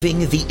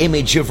The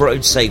image of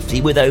road safety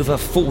with over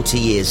 40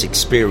 years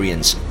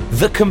experience.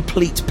 The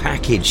complete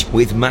package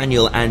with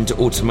manual and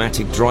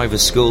automatic driver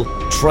school,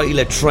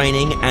 trailer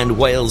training and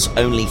Wales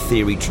only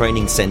theory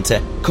training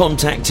centre.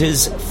 Contact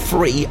us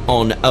free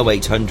on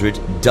 0800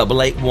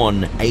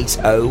 881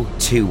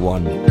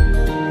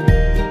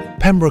 8021.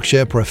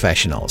 Pembrokeshire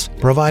Professionals,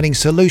 providing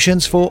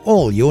solutions for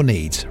all your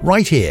needs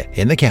right here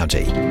in the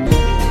county.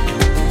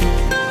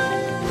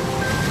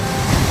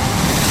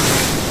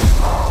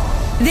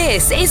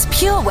 This is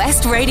Pure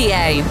West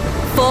Radio.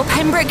 For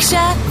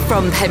Pembrokeshire,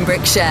 from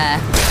Pembrokeshire.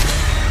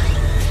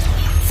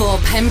 For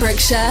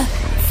Pembrokeshire,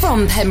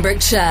 from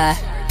Pembrokeshire.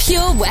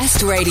 Pure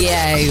West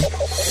Radio.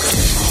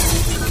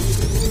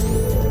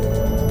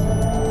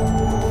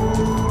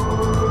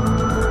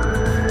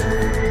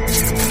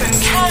 From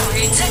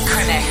Carew to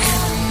Crymych.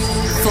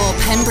 For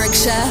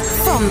Pembrokeshire,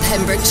 from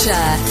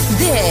Pembrokeshire.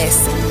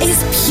 This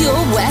is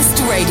Pure West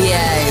Radio.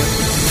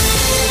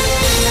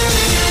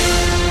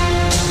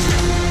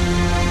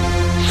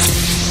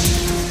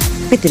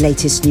 With the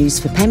latest news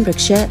for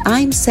Pembrokeshire,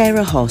 I'm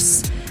Sarah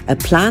Hoss. A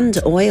planned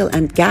oil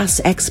and gas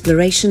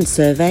exploration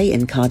survey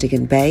in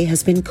Cardigan Bay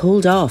has been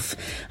called off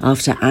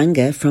after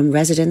anger from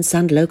residents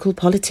and local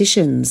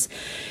politicians.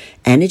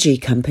 Energy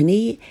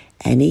company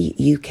Eni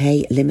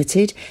UK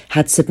Limited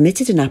had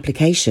submitted an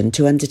application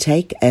to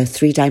undertake a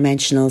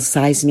three-dimensional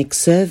seismic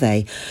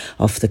survey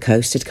off the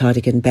coast at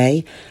Cardigan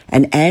Bay,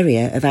 an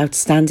area of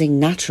outstanding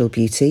natural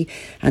beauty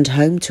and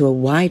home to a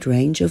wide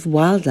range of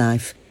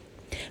wildlife.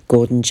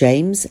 Gordon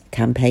James,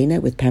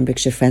 campaigner with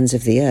Pembrokeshire Friends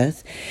of the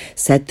Earth,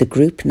 said the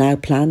group now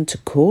planned to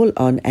call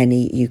on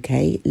Eni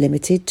UK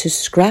Limited to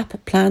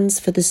scrap plans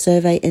for the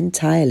survey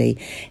entirely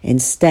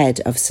instead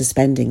of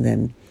suspending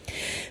them.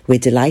 We're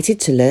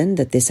delighted to learn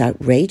that this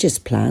outrageous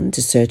plan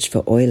to search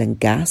for oil and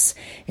gas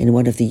in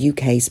one of the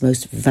UK's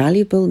most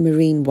valuable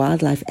marine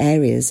wildlife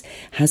areas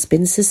has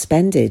been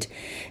suspended,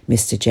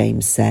 Mr.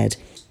 James said.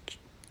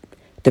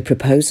 The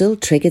proposal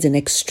triggered an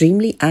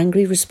extremely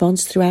angry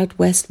response throughout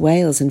West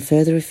Wales and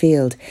further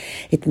afield.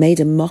 It made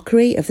a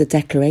mockery of the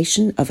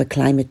declaration of a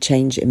climate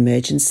change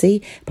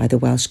emergency by the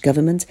Welsh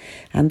Government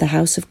and the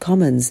House of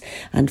Commons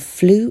and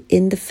flew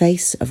in the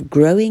face of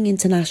growing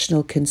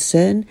international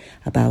concern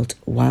about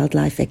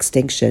wildlife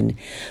extinction.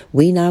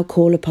 We now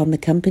call upon the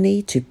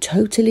company to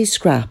totally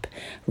scrap,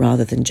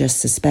 rather than just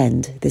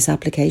suspend, this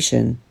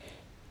application.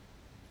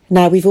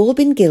 Now, we've all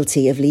been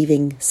guilty of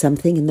leaving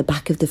something in the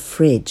back of the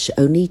fridge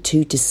only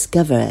to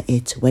discover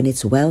it when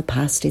it's well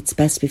past its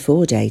best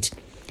before date.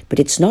 But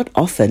it's not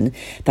often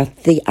that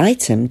the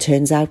item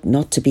turns out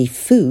not to be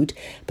food,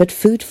 but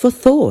food for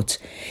thought.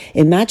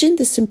 Imagine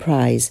the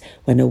surprise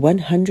when a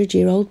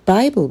 100-year-old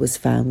Bible was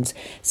found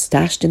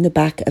stashed in the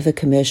back of a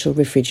commercial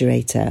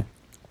refrigerator.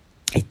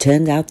 It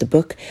turned out the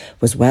book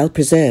was well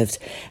preserved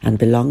and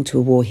belonged to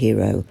a war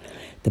hero.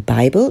 The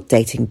Bible,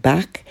 dating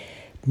back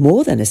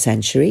more than a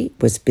century,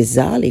 was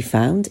bizarrely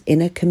found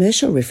in a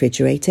commercial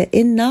refrigerator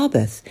in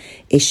Narberth,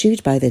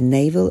 issued by the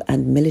Naval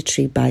and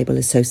Military Bible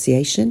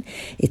Association.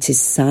 It is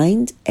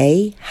signed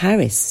A.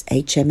 Harris,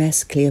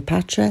 HMS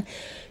Cleopatra,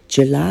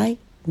 July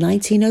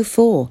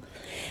 1904.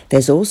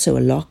 There's also a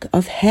lock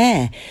of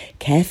hair,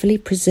 carefully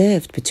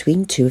preserved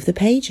between two of the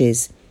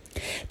pages.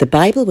 The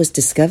Bible was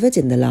discovered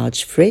in the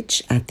large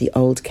fridge at the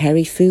Old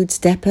Kerry Foods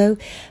Depot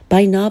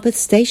by Narberth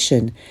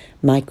Station.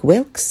 Mike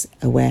Wilkes,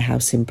 a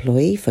warehouse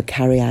employee for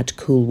Cariad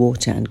Cool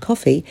Water and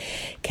Coffee,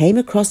 came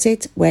across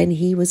it when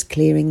he was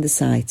clearing the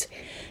site.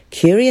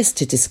 Curious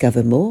to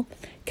discover more,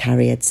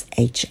 Cariad's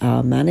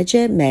HR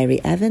manager, Mary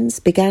Evans,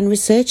 began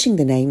researching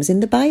the names in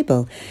the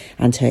Bible,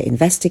 and her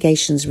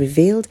investigations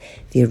revealed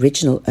the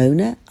original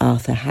owner,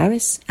 Arthur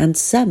Harris, and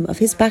some of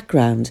his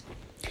background.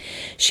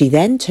 She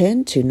then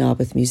turned to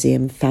Narberth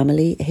Museum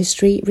family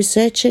history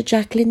researcher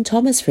Jacqueline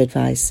Thomas for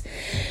advice.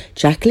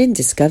 Jacqueline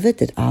discovered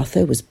that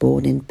Arthur was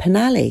born in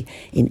Penally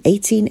in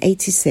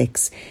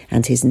 1886,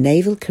 and his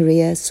naval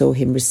career saw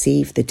him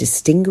receive the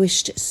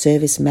Distinguished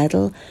Service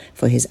Medal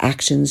for his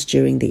actions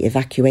during the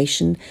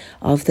evacuation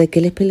of the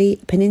Gallipoli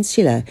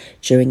Peninsula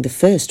during the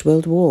First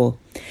World War.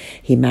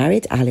 He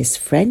married Alice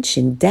French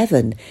in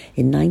Devon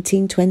in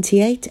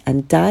 1928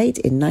 and died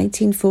in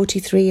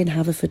 1943 in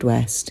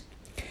Haverfordwest.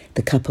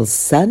 The couple's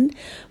son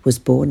was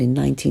born in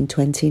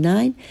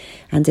 1929,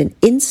 and an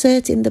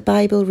insert in the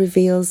Bible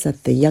reveals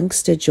that the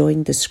youngster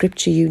joined the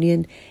Scripture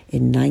Union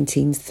in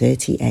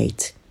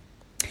 1938.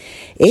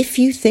 If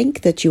you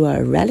think that you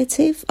are a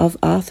relative of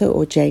Arthur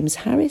or James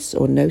Harris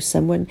or know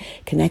someone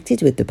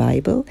connected with the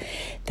Bible,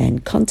 then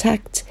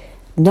contact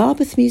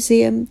Narberth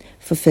Museum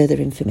for further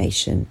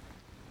information.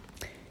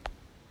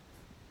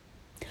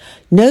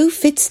 No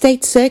Fit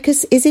State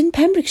Circus is in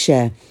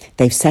Pembrokeshire.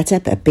 They've set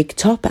up a big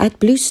top at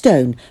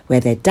Bluestone, where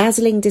their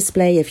dazzling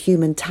display of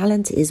human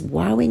talent is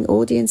wowing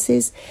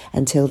audiences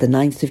until the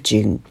 9th of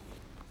June.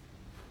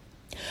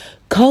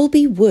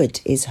 Colby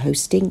Wood is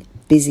hosting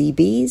Busy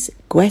Bees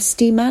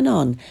Gwesti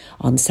Manon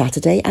on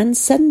Saturday and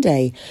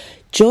Sunday.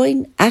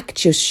 Join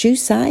Act Your Shoe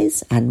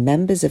Size and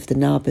members of the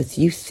Narberth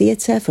Youth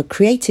Theatre for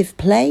creative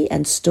play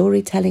and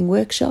storytelling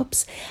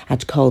workshops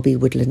at Colby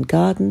Woodland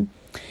Garden.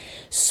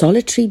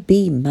 Solitary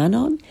Bee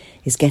Manon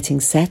is getting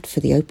set for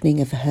the opening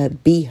of her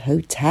bee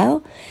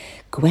hotel,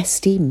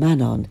 Gwesti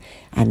Manon,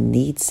 and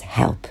needs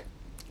help.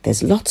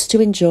 There's lots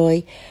to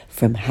enjoy,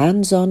 from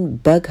hands-on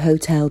bug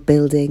hotel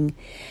building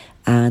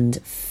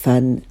and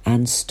fun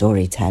and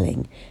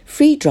storytelling.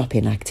 Free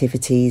drop-in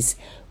activities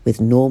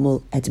with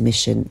normal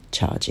admission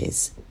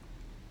charges.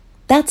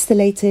 That's the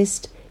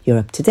latest. You're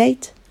up to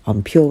date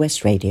on Pure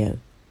West Radio.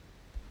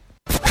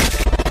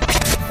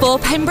 For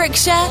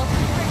Pembrokeshire,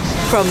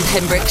 from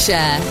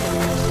Pembrokeshire.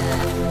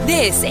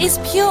 This is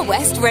Pure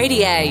West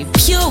Radio.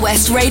 Pure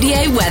West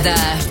Radio weather.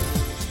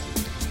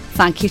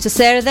 Thank you to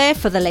Sarah there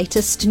for the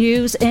latest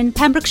news in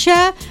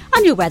Pembrokeshire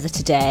and your weather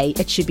today.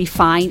 It should be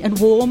fine and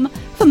warm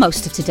for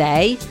most of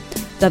today.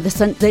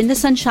 In the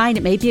sunshine,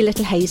 it may be a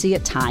little hazy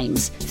at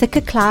times. Thicker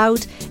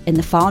cloud in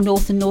the far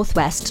north and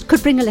northwest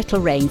could bring a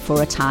little rain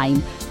for a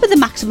time, with a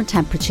maximum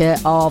temperature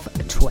of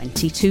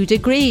 22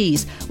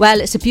 degrees. Well,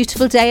 it's a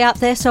beautiful day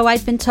out there, so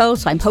I've been told,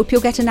 so I hope you're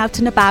getting out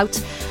and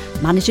about,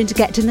 managing to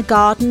get in the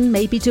garden,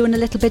 maybe doing a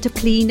little bit of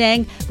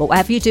cleaning, but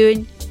whatever you're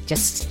doing,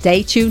 just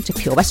stay tuned to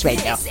Pure West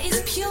Radio. This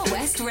is Pure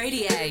West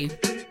Radio.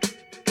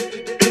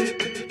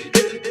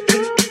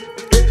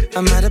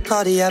 I'm at a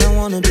party I don't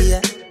wanna be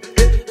at,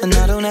 and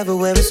I don't ever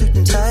wear a suit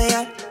and tie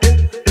at.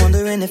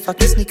 Wondering if I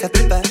can sneak out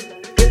the back.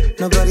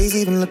 Nobody's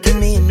even looking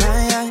me in my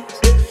eyes.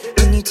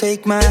 When you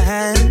take my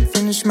hand,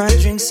 finish my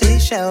drink, say,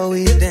 shall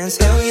we dance?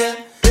 Hell yeah.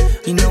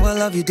 You know I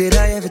love you, did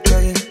I ever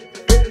tell you?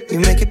 You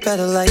make it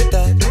better like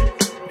that.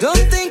 Don't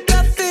think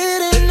I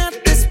fit in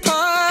at this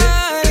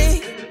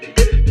party.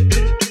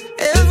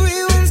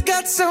 Everyone's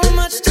got so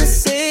much to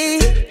say.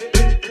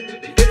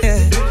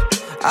 Yeah,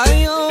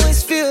 I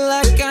always feel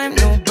like I'm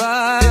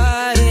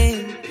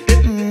nobody.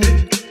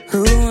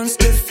 Who wants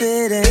to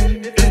fit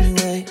in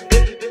anyway?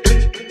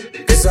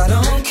 'Cause I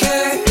don't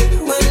care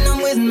when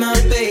I'm with my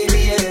baby,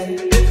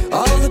 yeah.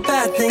 All the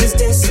bad things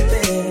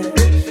disappear.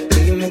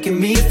 You're making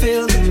me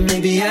feel that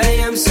maybe I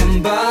am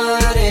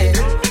somebody.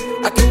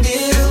 I can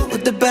deal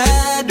with the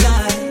bad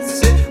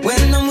nights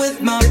when I'm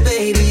with my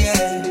baby,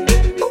 yeah.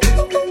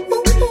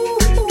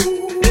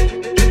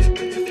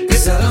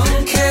 'Cause I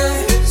don't care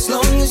as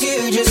long as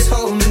you just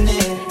hold me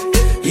near.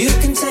 You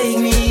can take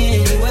me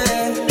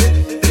anywhere.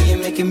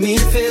 You're making me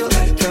feel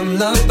like I'm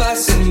loved by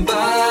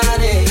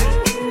somebody.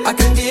 I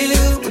can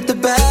deal with the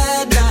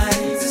bad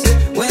nights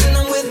when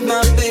I'm with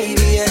my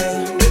baby,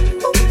 yeah.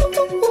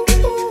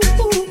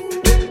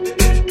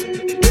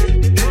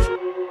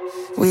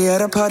 We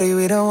at a party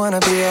we don't wanna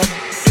be at.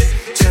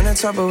 Trying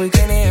to talk but we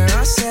can't hear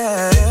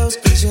ourselves.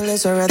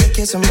 Pictureless, I'd rather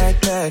kiss them right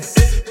back.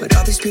 With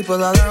all these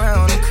people all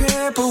around, I'm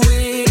crippled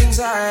with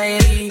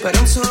anxiety. But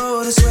I'm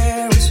told it's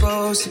where I'm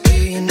supposed to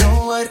be. You know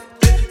what?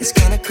 It's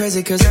kinda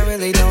crazy 'cause I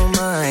really don't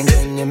mind.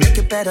 Can you make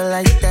it better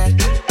like that?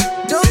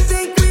 Don't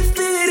think we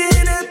fit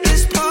in at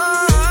this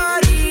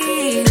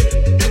party.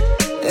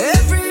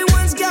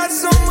 Everyone's got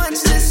so much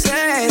to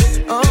say.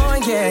 Oh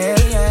yeah,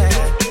 yeah.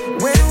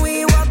 When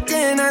we walked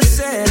in I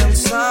said I'm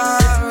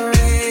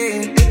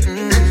sorry.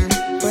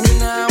 But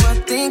now I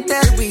think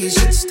that we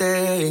should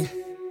stay.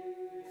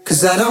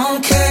 'Cause I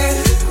don't care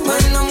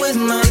when I'm with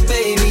my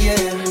baby,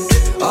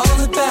 yeah. All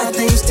the bad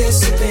things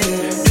disappear.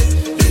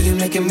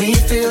 You're making me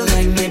feel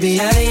like maybe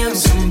I am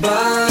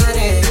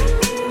somebody.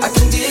 I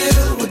can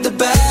deal with the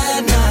bad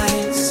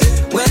nights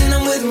when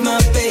I'm with my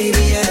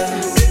baby, yeah.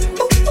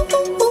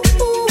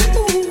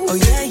 Oh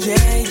yeah,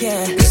 yeah,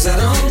 yeah. 'Cause I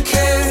don't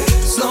care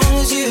as long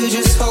as you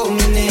just hold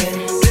me near.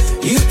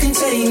 You can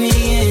take me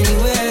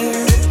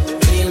anywhere.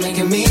 You're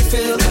making me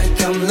feel like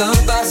I'm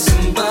loved by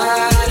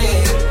somebody.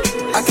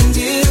 I can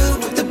deal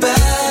with the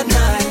bad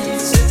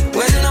nights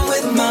when I'm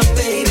with my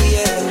baby,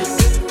 yeah.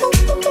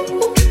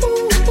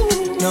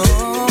 No,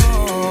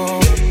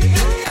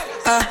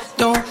 I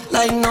don't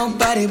like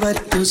nobody but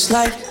you. It's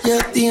like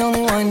you're the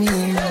only one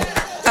here.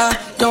 I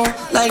don't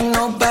like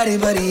nobody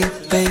but you,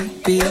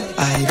 baby.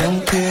 I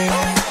don't care.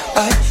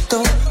 I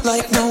don't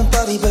like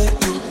nobody but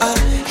you. I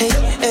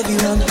hate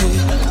everyone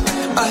here.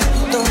 I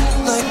don't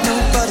like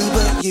nobody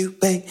but you,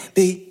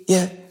 baby,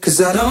 yeah. 'Cause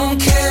I don't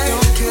care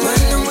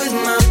when I'm with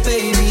my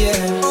baby,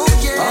 yeah.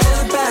 All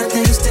the bad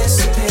things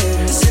disappear.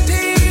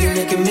 You're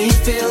making me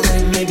feel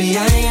like maybe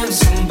I am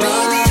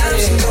somebody.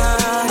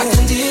 I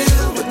can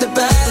deal with the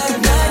bad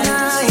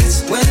nights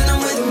when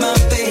I'm with my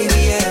baby,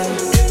 yeah.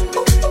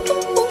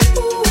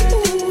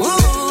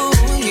 Ooh,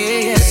 yeah,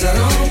 yeah. 'Cause I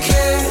don't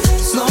care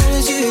as long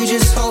as you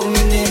just hold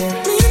me near.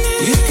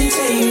 You can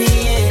take me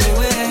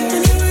anywhere.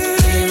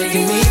 You're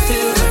making me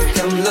feel like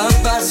I'm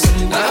loved by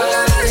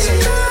somebody.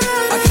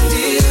 I can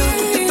deal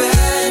with the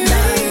bad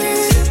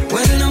nights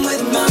when I'm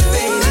with my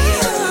baby,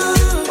 yeah.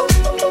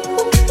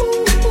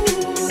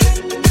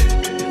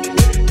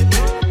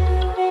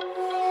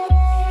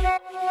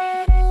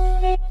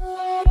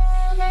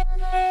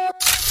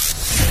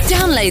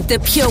 Download the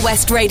Pure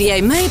West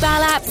Radio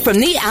mobile app from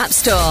the App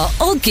Store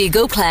or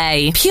Google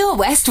Play. Pure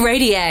West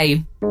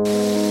Radio.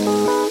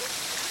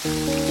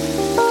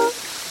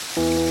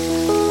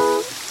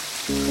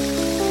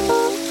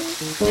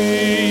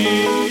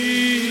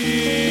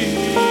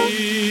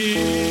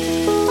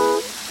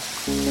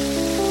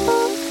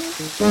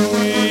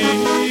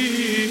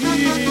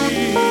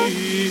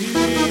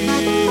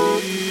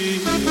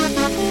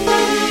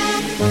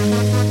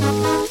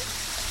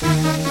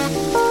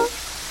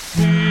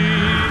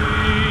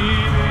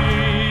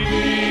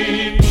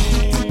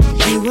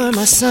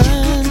 my sun,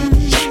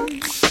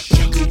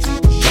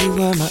 you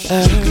were my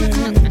earth.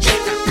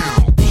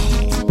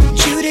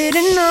 You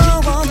didn't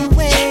know all the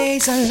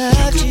ways I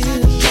loved you,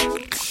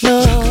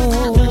 no.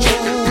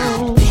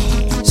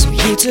 So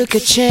you took a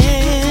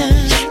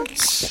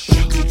chance,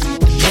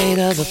 made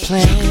other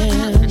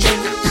plans,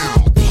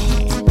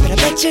 but I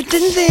bet you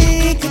didn't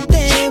think that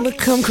they would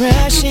come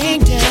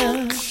crashing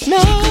down,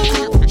 no.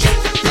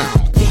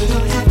 You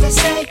don't have to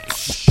say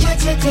what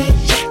you did,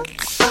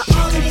 I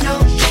already know.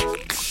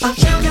 I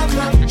found out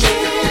from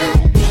here,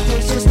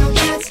 there's just no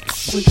chance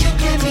when you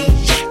and me,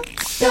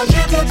 there'll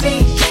never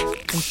be.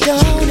 And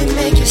don't it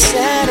make you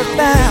sad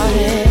about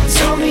it?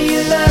 Told me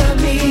you love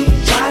me,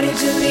 why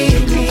did you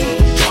leave me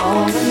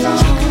all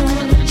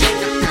alone?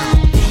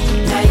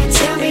 Now you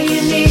tell me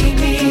you need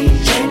me,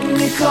 when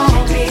you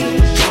call me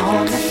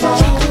on the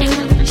phone.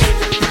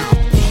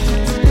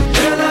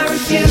 Girl, I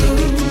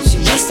refuse, you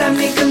must have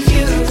me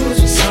confused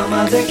with some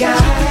other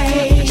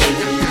guy.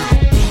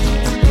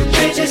 The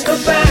bridges go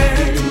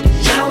burn,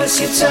 now it's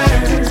your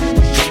turn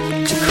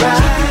to cry.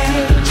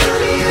 Tell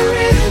me a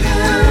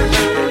river,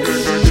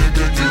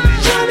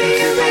 tell me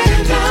a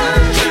river,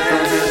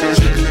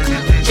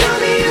 tell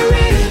me a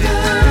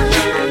river,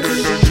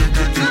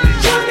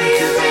 tell me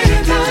a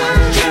river,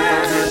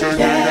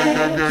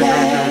 yeah,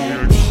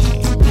 yeah.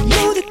 I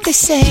know that they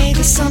say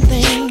that some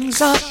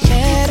things are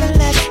better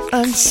left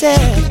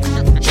unsaid,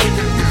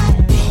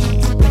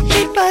 but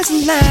it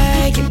wasn't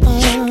like you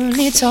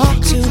only talk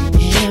to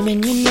him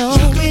and you know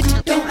it.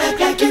 Don't act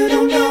like you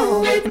don't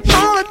know it. And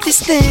all of these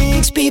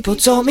things people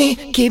told me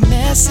keep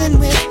messing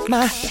with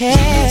my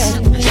head.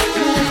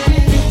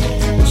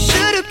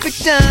 Should've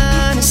picked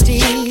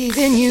honesty,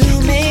 then you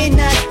may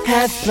not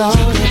have thought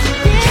it.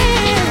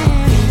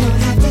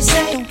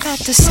 Don't have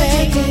to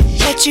say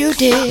what you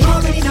did. I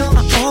already know.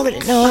 I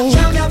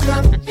found out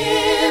from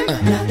him.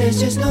 Now there's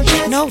just no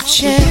chance. No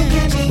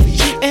chance.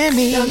 You and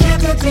me. There'll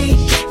never be.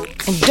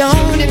 And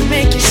don't it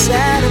make you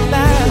sad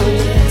about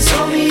it?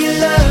 Told me you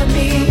love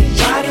me,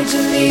 why did you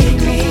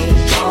leave me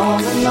all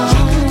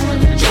alone?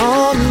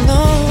 All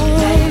alone.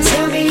 Now you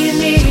tell me you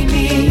need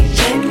me,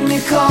 when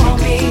you call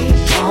me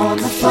on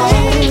the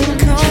phone.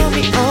 Call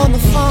me on the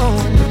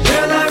phone.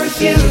 Girl, I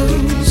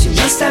refuse, you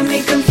must have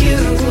me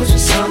confused with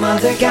some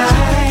other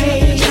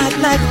guy. Not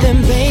like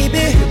them,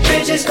 baby. The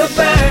bridges go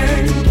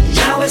burn,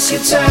 now it's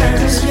your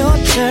turn. It's your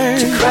turn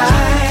to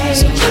cry.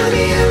 So tell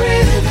me a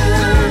river,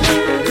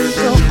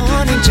 go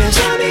on and just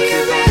tell me a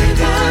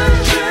river,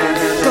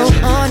 go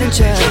on and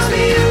just tell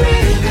me a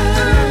river,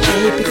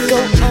 baby, go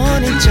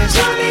on and just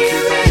tell me a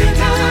river.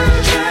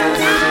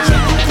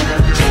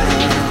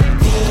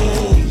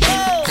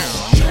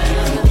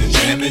 The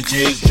damage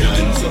is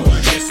done, so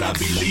I guess I'll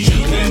be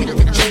leaving.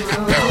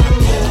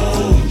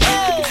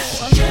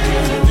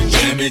 The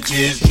damage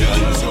is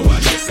done, so I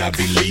guess I'll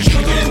be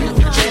leaving.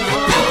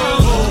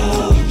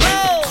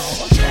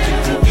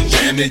 The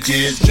damage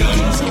is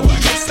done, so I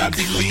guess I'll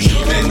be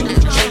leaving.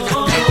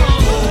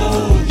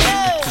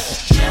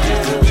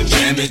 The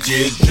damage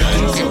is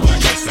done, so I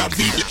guess I'll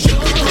be leaving.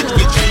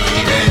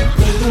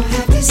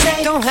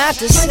 Don't have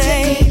to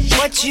say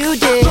what you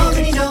did. I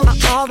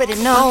already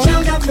know.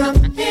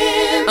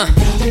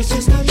 There's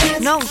just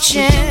no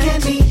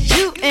chance.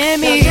 You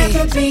and me.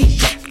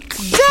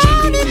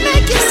 Don't it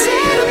make you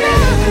sad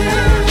about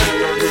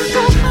it?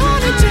 Go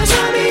on and just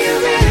tell me a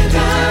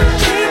river.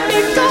 Baby,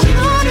 go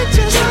on and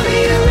just tell me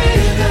a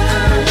river.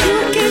 You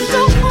can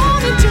go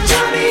on and just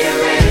tell me a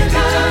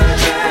river.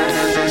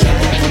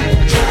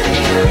 Tell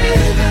me a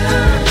river.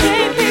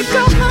 Baby,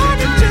 go on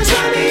and just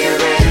tell me a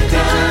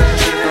river.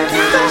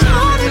 Go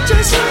on and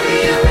just tell me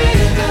a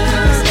river.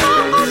 I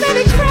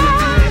already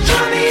cried.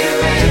 Tell me a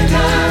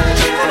river.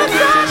 Gonna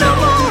cry no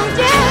more.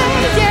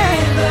 Yeah, yeah.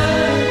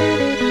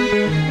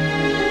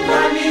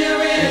 Cry me a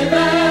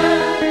river.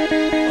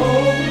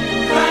 Oh,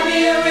 cry me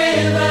a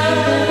river.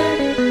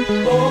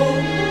 Oh,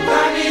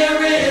 cry me a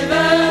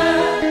river.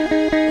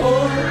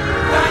 Oh,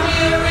 cry me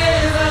a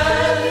river.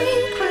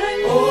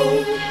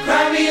 Oh,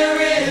 cry me a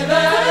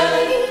river.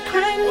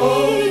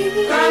 Oh,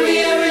 cry me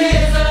a river. Oh, cry me a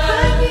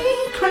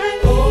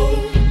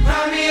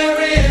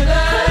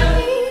river.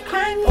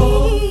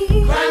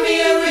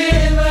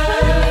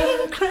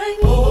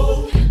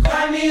 Oh,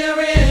 cry me a river. Oh, cry me a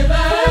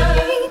river.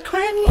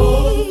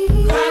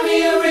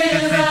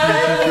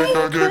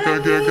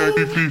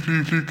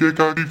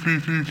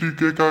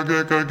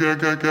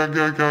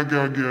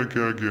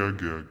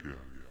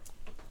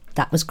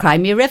 That was Cry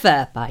Me a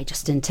River by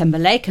Justin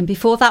Timberlake, and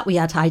before that we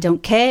had I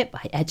Don't Care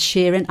by Ed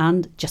Sheeran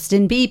and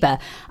Justin Bieber,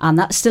 and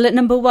that's still at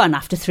number 1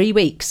 after 3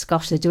 weeks.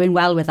 Gosh, they're doing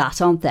well with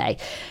that, aren't they?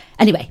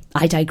 Anyway,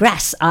 I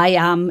digress. I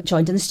am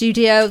joined in the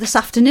studio this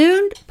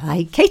afternoon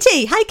by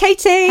Katie. Hi,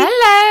 Katie.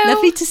 Hello.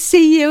 Lovely to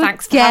see you.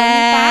 Thanks for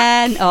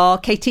having me back. Oh,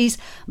 Katie's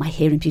my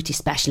hair and beauty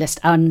specialist,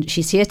 and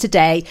she's here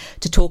today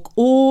to talk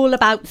all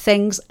about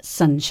things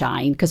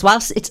sunshine, because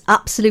whilst it's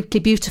absolutely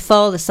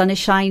beautiful, the sun is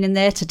shining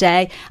there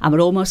today, and we're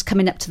almost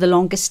coming up to the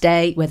longest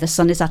day where the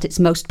sun is at its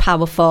most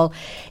powerful,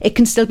 it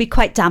can still be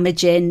quite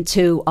damaging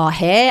to our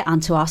hair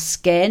and to our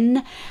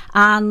skin.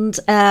 And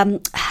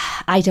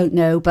I don't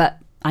know, but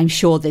I'm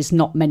sure there's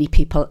not many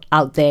people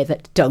out there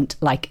that don't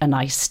like a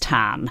nice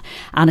tan.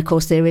 And of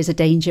course, there is a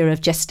danger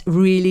of just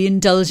really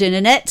indulging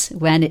in it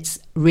when it's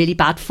really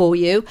bad for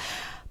you.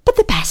 But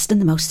the best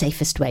and the most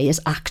safest way is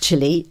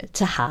actually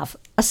to have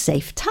a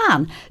fake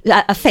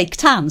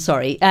tan,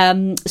 sorry.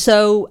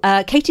 So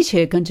Katie's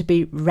here going to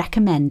be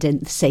recommending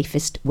the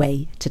safest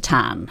way to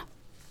tan.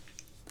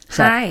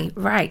 So. Hi,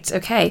 right,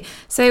 okay.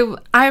 So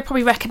I would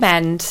probably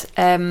recommend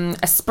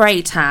a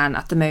spray tan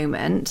at the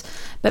moment.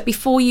 But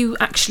before you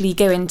actually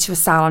go into a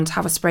salon to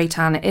have a spray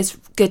tan, it is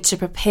good to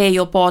prepare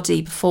your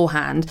body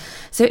beforehand.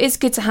 So it is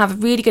good to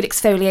have really good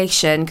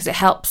exfoliation because it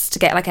helps to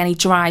get like any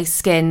dry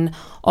skin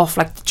off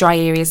like the dry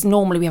areas.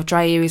 Normally we have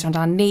dry areas around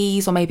our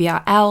knees or maybe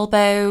our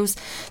elbows.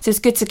 So it's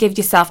good to give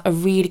yourself a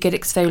really good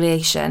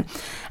exfoliation.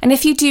 And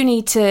if you do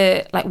need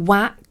to like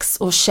wax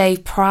or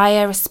shave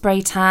prior a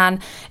spray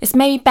tan, it's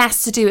maybe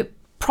best to do it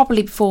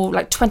probably before,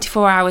 like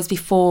 24 hours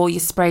before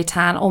your spray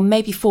tan, or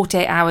maybe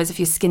 48 hours if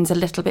your skin's a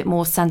little bit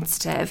more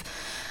sensitive.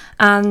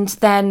 And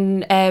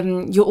then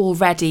you're all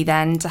ready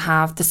then to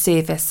have the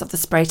service of the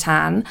spray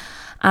tan.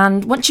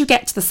 And once you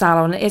get to the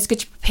salon, it's good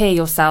to prepare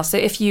yourself. So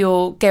if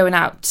you're going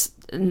out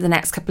in the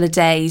next couple of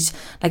days,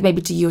 like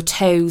maybe do your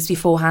toes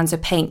beforehand, so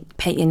paint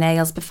your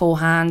nails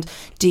beforehand,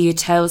 do your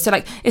toes. So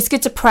like it's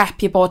good to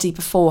prep your body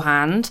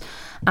beforehand,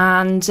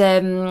 and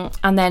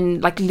then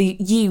like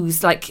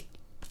use like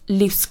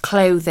loose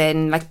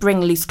clothing, like bring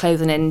loose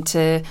clothing in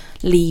to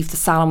leave the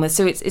salon with,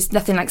 so it's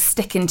nothing like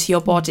sticking to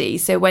your body.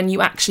 So when you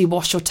actually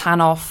wash your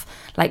tan off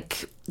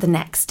like the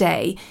next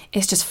day,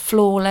 it's just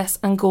flawless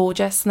and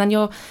gorgeous, and then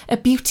you're a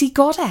beauty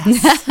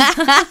goddess.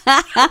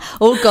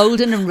 All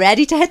golden and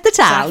ready to hit the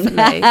town.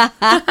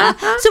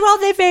 So are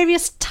there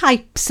various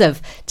types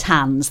of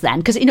tans then?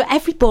 Because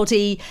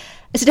everybody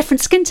is a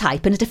different skin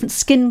type and a different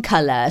skin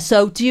colour.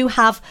 So do you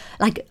have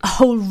like a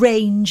whole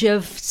range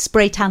of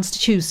spray tans to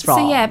choose from?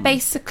 So yeah,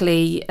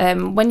 basically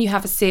when you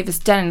have a service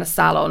done in the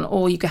salon,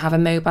 or you can have a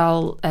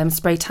mobile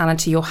spray tanner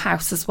to your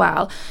house as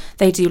well,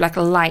 they do like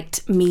a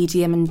light,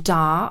 medium and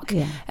dark.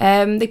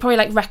 They probably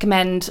like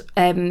recommend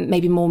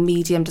maybe more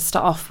medium to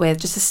start off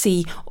with, just to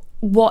see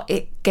what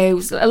it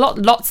goes.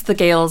 Lots of the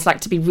girls like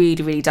to be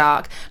really, really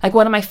dark. Like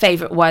one of my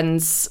favourite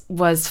ones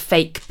was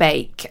Fake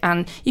Bake,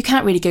 and you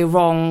can't really go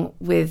wrong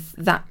with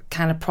that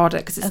kind of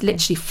product because it's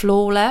literally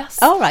flawless.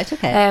 Oh, right,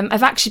 okay.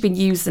 I've actually been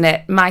using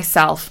it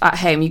myself at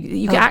home.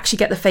 You can actually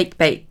get the Fake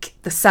Bake,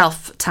 the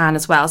self tan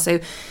as well. So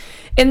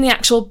in the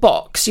actual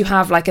box, you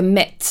have like a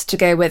mitt to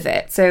go with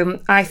it. So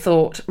I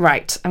thought,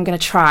 right, I'm going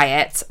to try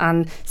it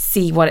and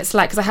see what it's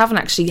like, because I haven't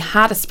actually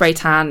had a spray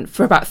tan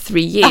for about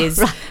 3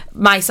 years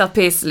myself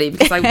personally,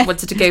 because I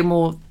wanted to go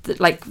more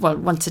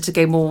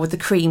with the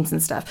creams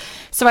and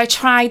stuff. So I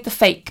tried the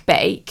Fake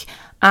Bake,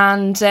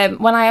 and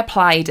when I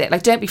applied it,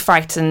 like, don't be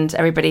frightened,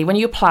 everybody. When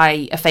you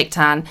apply a fake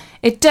tan,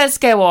 it does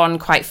go on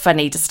quite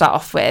funny to start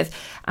off with.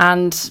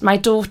 And my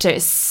daughter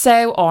is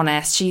so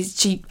honest.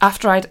 She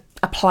after I'd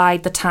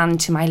applied the tan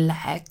to my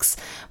legs,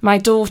 my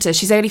daughter,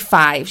 she's only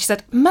 5, she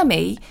said,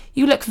 "Mummy,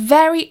 you look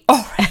very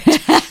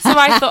orange." So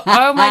I thought,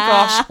 oh my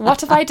gosh, what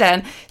have I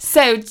done?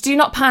 So do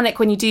not panic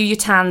when you do your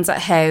tans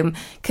at home,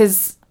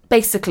 because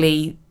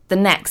basically the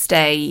next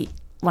day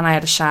when I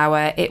had a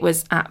shower, it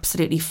was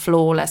absolutely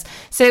flawless.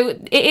 So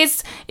it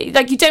is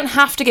like, you don't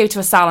have to go to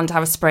a salon to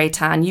have a spray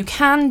tan. You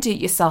can do it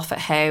yourself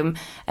at home,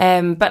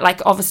 but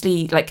like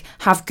obviously like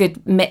have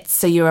good mitts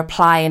so you're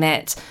applying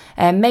it.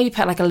 Maybe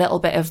put like a little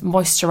bit of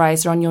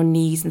moisturiser on your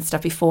knees and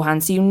stuff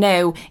beforehand, so you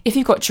know if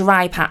you've got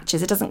dry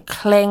patches, it doesn't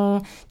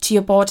cling to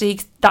your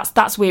body.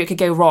 That's where it could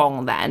go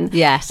wrong then.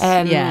 Yes.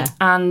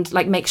 And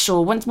like make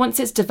sure once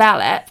it's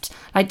developed,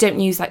 like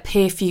don't use like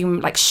perfume,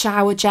 like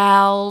shower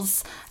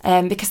gels,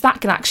 because that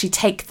can actually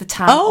take the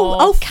tan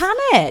off. Oh, can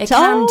it? It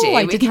can do.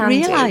 I didn't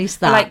realise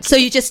that. Like, so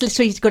you just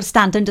literally got to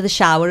stand under the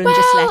shower and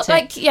just let it.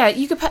 Like, yeah,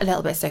 you could put a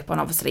little bit of soap on,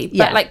 obviously,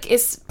 but like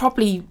it's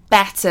probably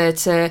better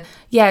to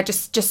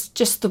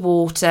just the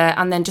water,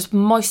 and then just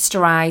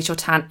moisturise your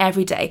tan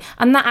every day,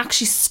 and that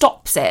actually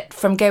stops it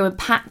from going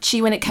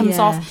patchy when it comes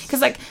off.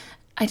 Because like,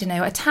 I don't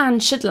know, a tan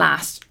should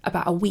last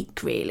about a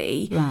week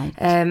really,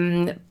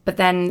 right? But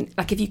then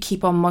like if you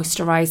keep on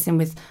moisturising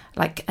with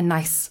like a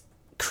nice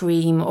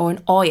cream or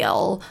an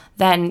oil,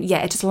 then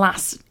it just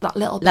lasts that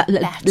little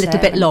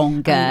bit bit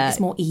longer. It's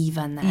more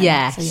even then.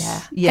 Yes.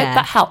 So yeah. Hope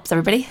that helps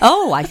everybody.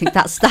 Oh, I think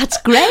that's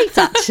great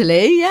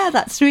actually. Yeah,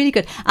 that's really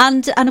good.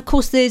 And of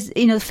course there's,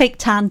 the fake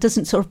tan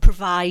doesn't sort of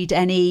provide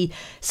any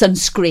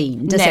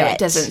sunscreen, does it? No, it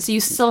doesn't. So you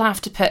still have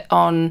to put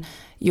on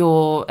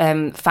your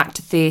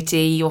factor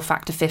 30 or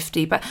factor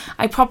 50, but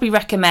I probably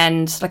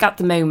recommend, like at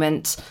the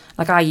moment,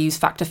 like I use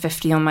factor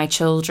 50 on my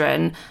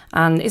children,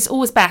 and it's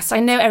always best. I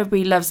know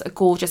everybody loves a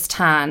gorgeous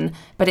tan,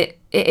 but it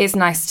is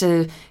nice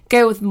to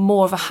go with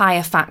more of a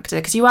higher factor,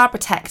 because you are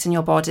protecting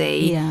your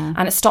body,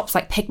 and it stops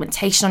like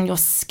pigmentation on your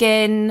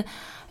skin,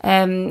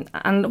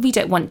 and we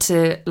don't want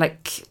to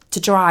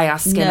dry our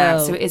skin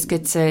out, so it is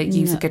good to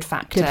use a good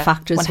factor. Good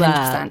factor as 100%.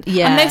 well.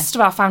 Yeah. And most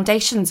of our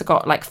foundations have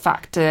got like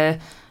factor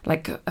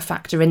like a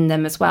factor in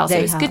them as well. So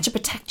it's good to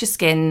protect your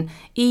skin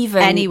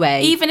even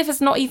if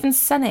it's not even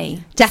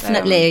sunny.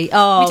 Definitely.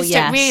 So we just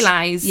don't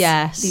realise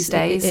these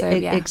days.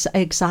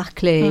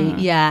 Exactly.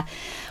 Yeah.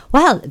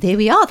 Well, there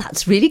we are.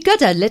 That's really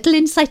good. A little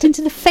insight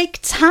into the fake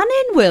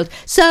tanning world.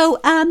 So,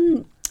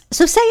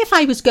 so say if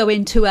I was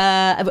going to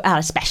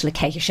a special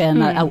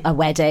occasion, a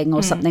wedding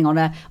or something on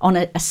a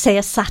say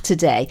a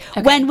Saturday,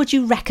 when would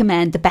you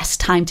recommend the best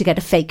time to get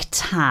a fake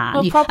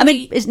tan? Well,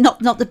 it's not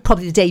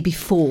probably the day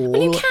before.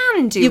 Well, you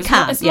can do.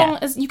 As long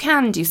as you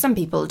can do. Some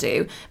people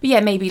do, but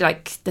yeah, maybe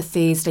like the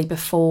Thursday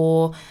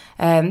before.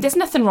 There's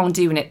nothing wrong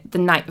doing it the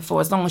night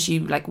before, as long as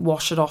you like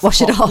wash it off.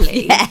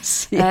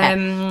 Yes.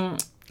 Yeah.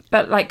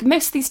 But like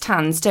most of these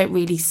tans don't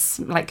really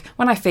like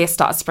when I first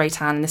started spray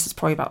tan, and this is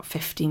probably about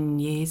 15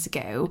 years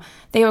ago,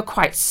 they were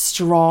quite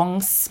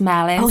strong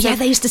smelling. Oh yeah,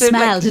 they used to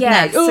smell, didn't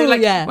they? So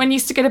when you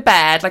used to go to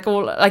bed,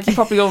 you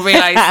probably all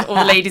realise, all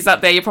the ladies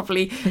out there, you're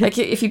probably like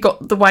if you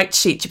got the white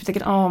sheet, you'd be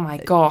thinking, oh my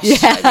gosh.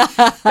 Yeah.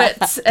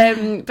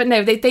 But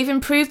no, they've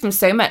improved them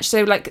so much.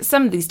 So like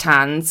some of these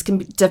tans can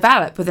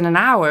develop within an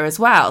hour as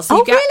well. So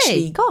you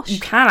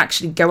can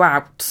actually go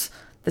out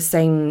the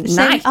same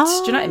night. Do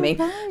you know what I mean?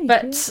 Right,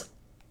 but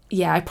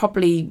yeah, I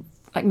probably,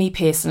 like me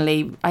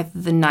personally, either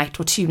the night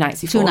or 2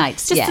 nights before. 2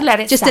 nights, just to let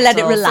it settle, to let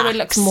it relax. So it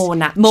looks more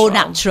natural. More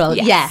natural,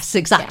 yes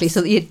exactly. Yes.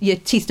 So that your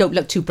teeth don't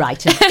look too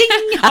bright. And ding!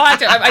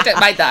 I don't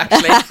mind that,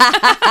 actually.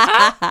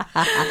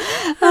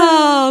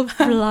 Oh,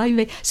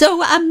 blimey.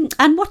 So,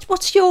 and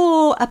what's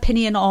your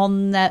opinion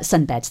on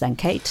sunbeds then,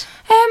 Kate?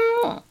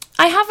 I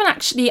haven't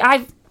actually.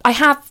 I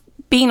have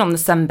been on the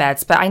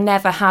sunbeds, but I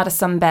never had a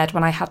sunbed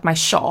when I had my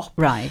shop.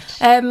 Right.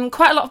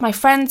 Quite a lot of my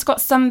friends got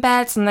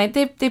sunbeds, and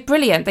they're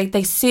brilliant.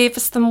 They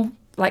service them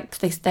like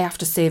they have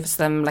to service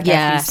them like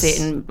every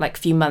certain like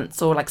few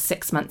months or like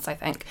 6 months, I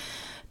think.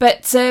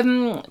 But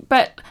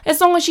as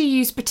long as you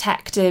use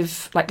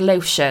protective like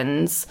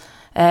lotions,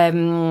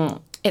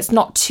 it's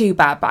not too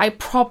bad. But I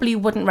probably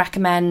wouldn't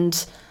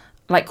recommend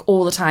like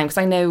all the time, because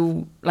I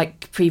know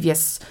like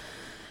previous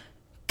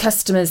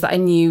customers that I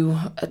knew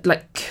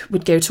like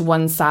would go to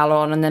one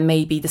salon and then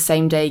maybe the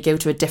same day go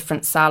to a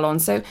different salon.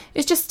 So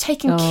it's just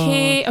taking care of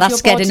your body.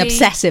 That's getting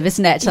obsessive,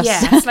 isn't it?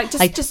 Yes, like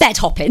just bed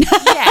hopping.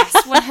 Yes,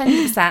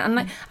 100%.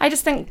 And I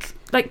just think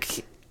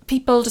like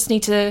people just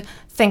need to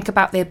think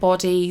about their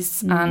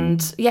bodies,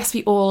 and yes,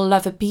 we all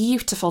love a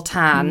beautiful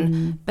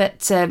tan, but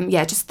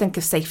just think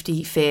of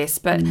safety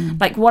first. But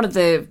like one of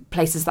the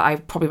places that I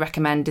probably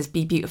recommend is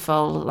Be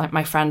Beautiful, like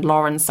my friend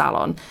Lauren's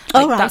salon.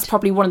 That's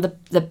probably one of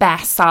the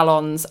best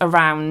salons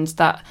around.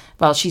 That,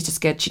 well, she's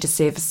just good, she just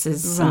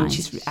services, and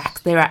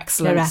they're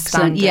excellent.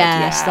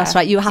 Yes, that's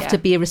right. You have to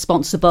be a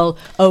responsible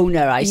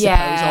owner, I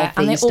suppose, of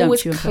and these, they're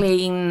always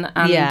clean,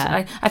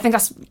 and I think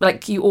that's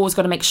like, you always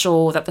got to make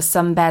sure that the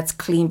sunbed's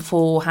clean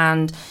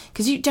beforehand,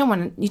 because you don't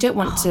want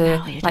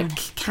to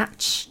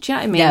catch. Do you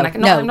know what I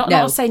mean? I'm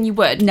not saying you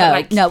would.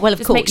 Well,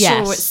 of course, make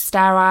sure it's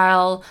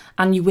sterile,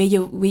 and you wear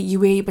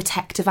your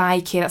protective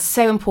eye care. That's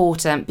so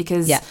important,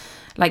 because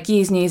like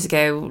years and years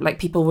ago, like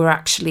people were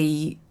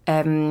actually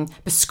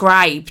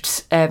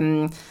prescribed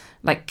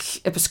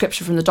like a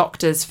prescription from the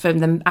doctors from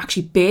them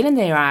actually burning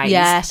their eyes.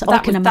 Yes, I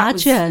can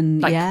imagine.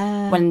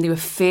 When they were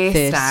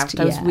first out,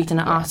 I was reading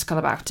an article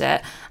about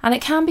it, and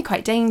it can be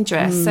quite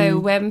dangerous.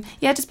 So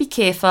just be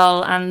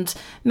careful, and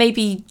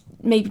maybe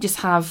just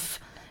have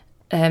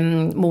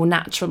more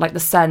natural, like the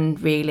sun,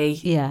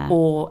 really,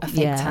 or a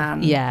fake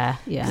tan.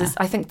 Because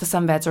I think the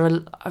sunbeds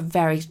are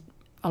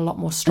a lot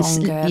more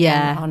stronger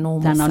than our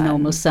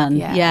normal sun.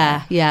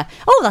 Yeah.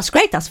 Oh, that's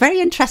great. That's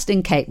very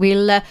interesting, Kate.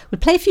 We'll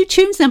play a few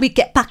tunes, and then we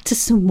get back to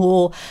some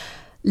more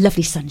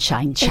lovely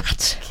sunshine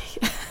chat.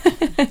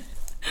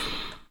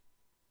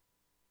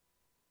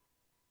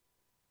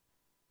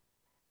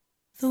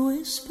 The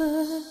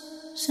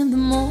whispers in the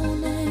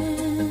morning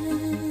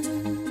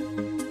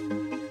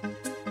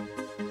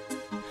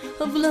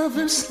of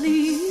lovers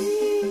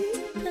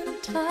sleeping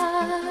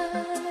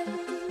tight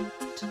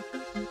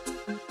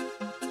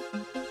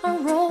are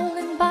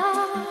rolling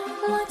by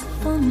like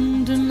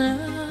thunder now,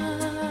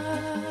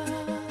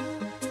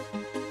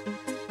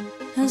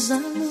 as I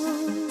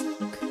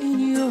look in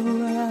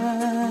your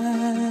eyes.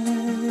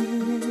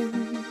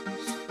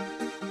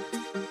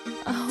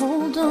 I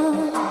hold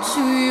on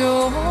to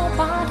your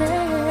body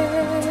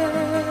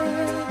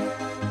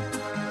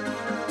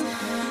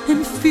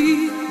and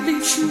feel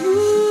each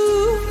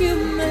move you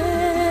make.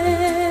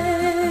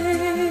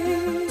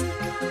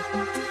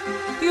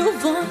 Your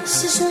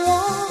voice is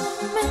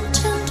warm and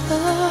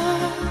tender,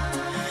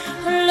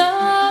 a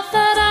love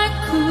that I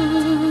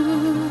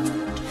could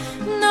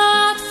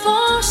not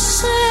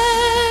forsake,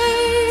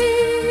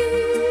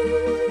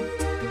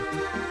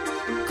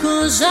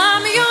 'cause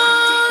I'm your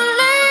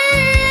lady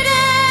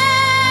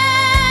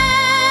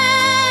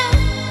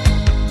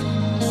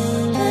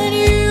and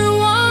you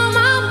are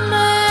my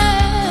man.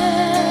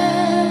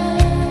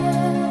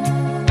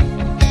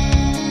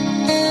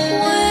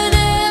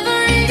 Whenever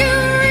you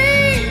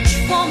reach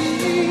for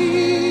me,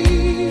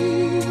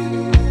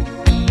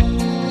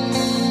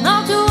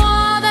 I'll do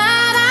all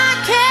that I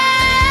can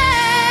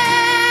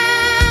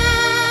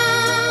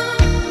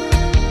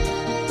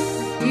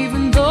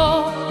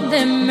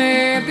there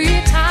may be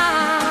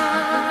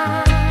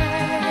times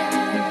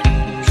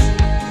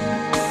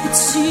it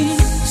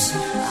seems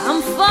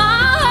I'm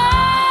far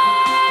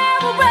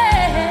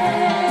away.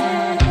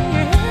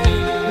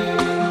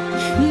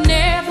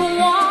 Never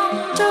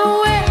wonder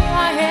where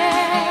I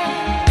am,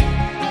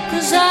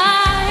 'cause I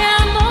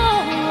am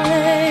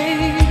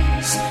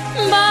always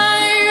by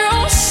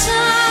your side.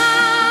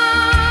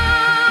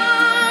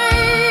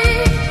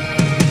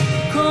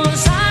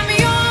 'Cause I'm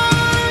your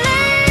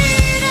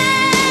lady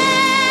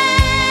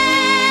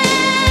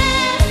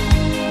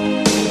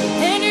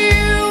and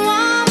you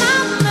are my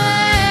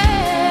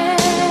man.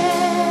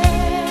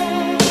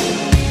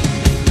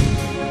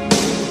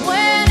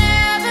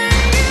 Whenever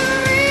you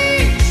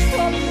reach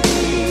for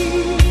me,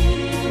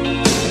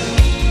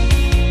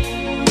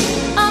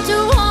 I'll do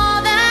all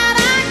that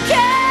I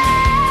can.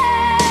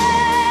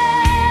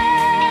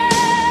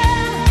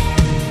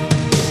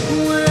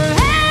 We're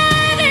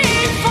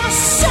heading for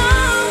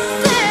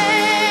something,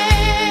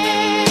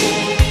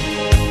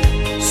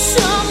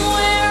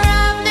 somewhere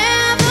I've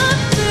never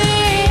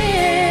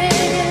been.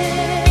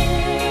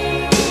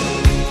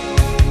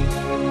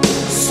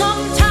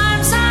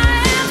 Sometimes I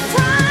am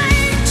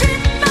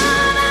frightened,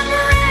 but I'm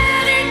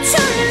ready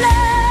to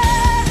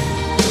learn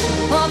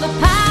for the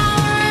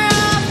power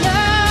of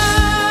love.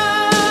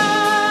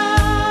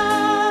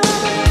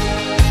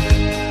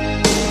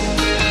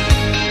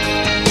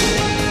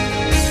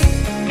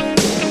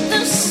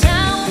 The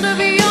sound of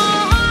your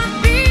heart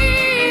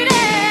beating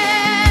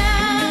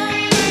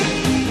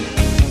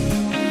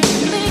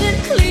made it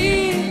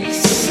clear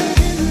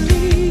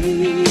suddenly.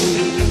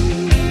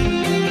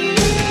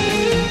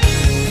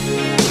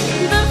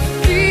 The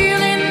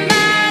feeling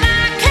that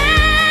I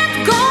can't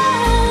go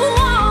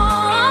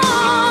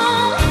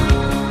on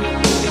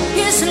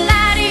is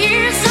light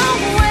years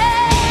away.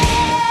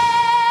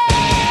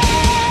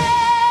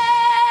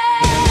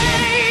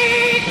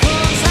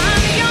 'Cause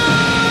I'm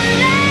your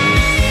lady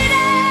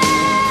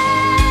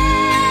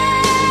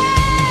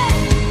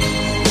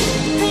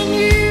and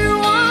you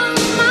are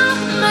my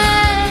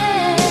man.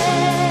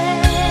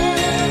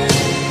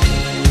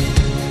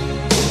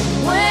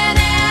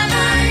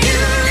 Whenever you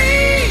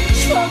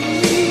reach for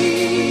me,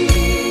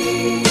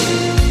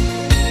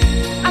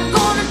 I'm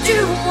gonna do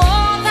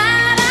all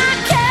that I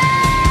can.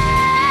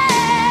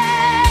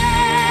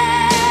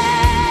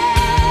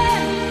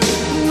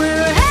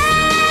 We're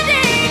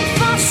heading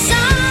for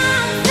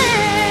something,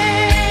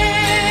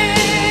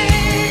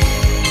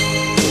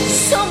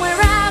 somewhere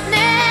I've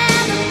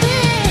never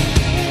been.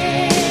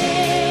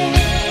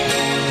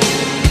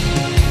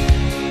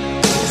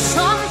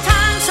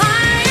 Sometimes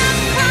I am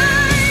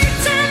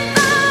frightened,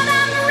 but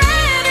I'm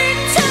ready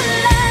to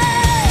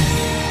learn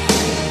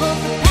for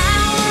the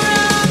power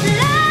of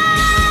love.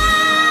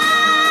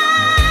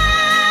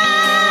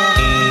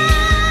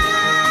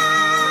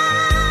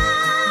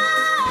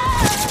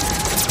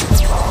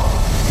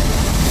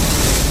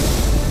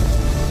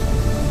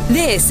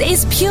 This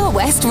is Pure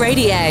West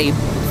Radio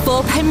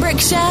for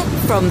Pembrokeshire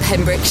from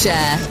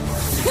Pembrokeshire.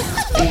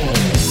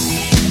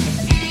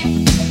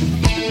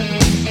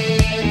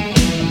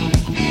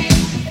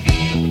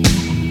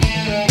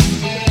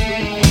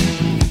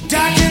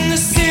 Dark in the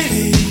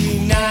city,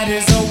 night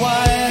is a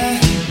wire.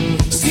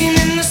 Seen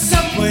in the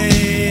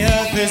subway,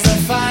 earth is a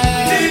fire.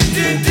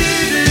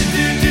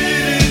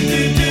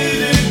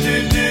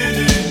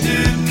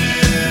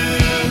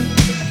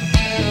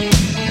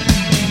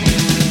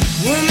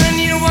 Woman,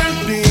 you want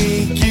me,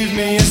 give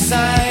me a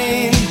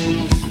sign,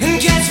 and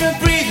catch me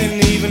breathing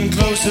even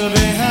closer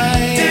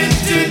behind.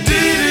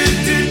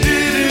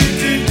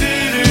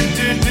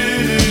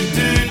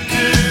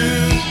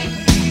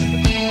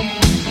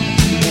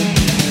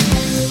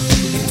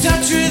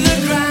 Touch with the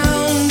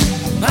ground,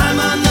 I'm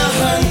on the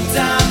hunt,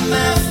 I'm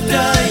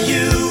after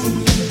you.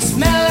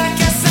 Smell like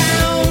a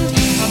sound,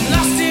 I'm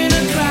lost in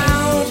a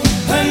crowd,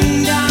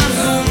 and I'm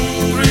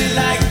hungry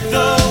like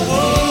the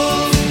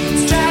wolf.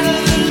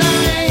 Straddle the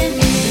line,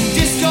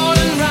 discord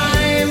and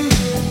rhyme,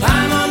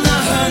 I'm on the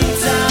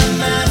hunt,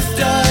 I'm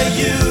after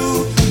you.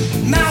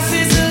 Mouth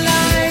is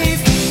alive,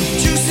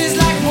 juice is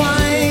like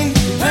wine,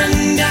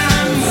 and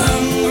I'm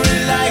hungry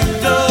like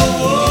the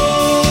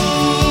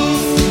wolf.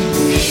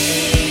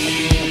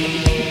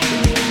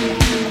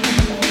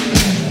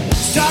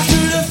 Stalk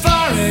through the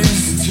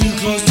forest, too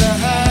close to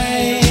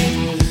hide.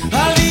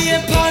 I'll be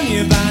upon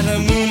you by the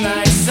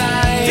moonlight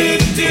side.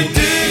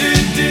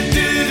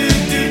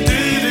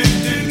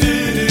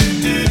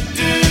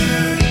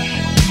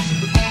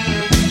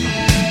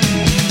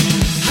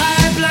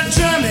 High blood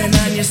drumming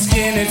on your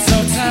skin, it's so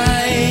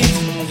tight.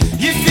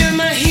 You feel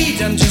my heat,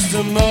 I'm just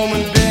a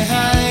moment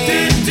behind.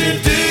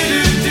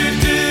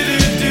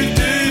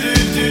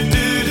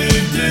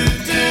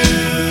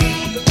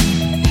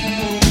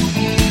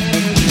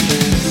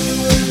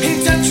 In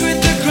touch with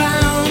the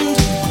ground,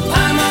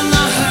 I'm on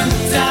the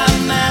hunt,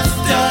 I'm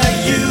after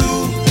you.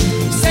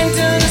 Scent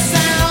and a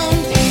sound,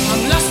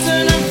 I'm lost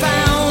and I'm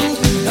found,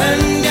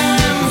 and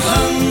I'm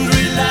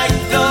hungry like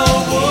the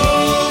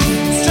wolf.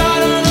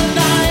 Stride on a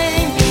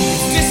line,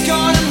 it's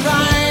discord and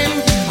rhyme,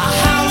 I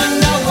howl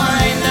and I whine.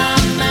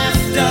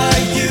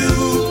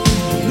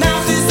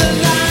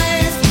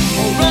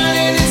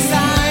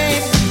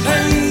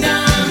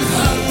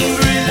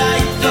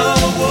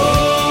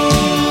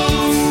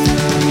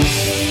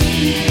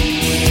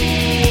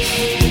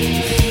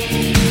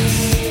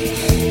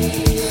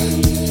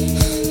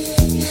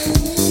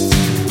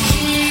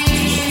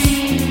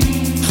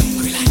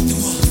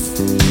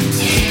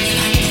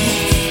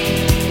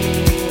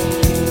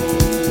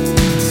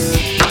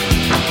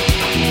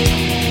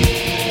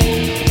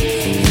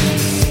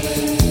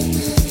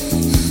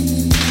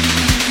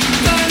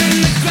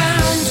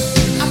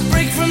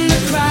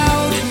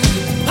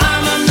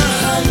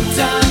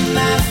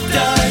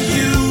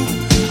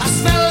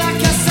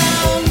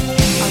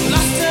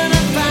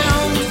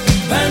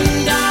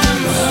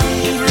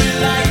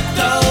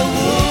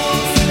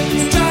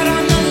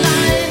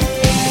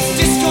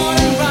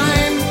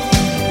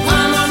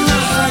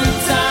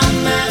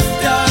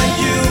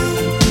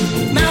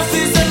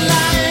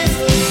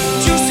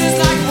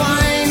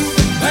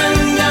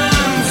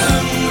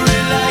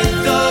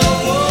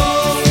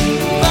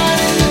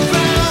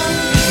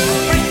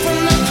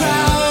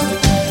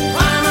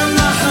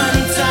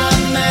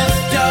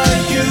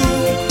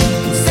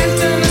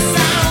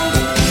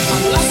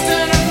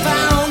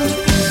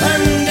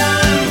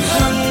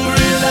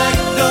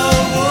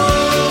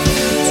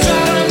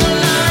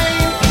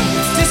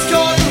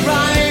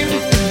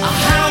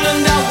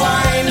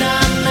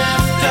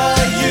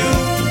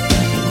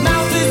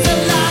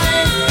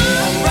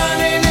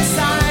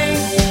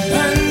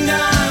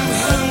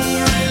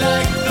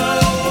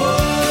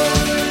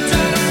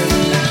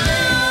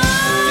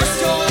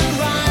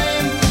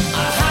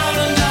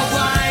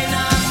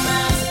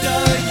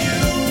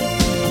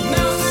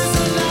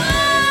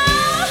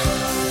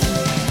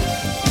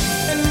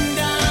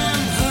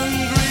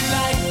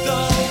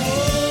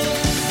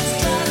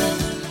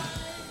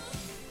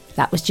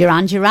 That was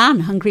Duran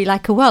Duran, Hungry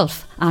Like a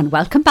Wolf. And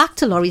welcome back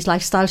to Lawrie's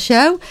Lifestyle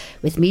Show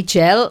with me,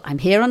 Jill. I'm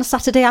here on a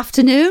Saturday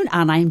afternoon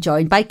and I'm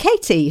joined by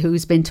Katie,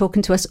 who's been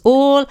talking to us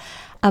all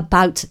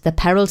about the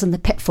perils and the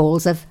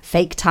pitfalls of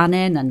fake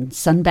tanning and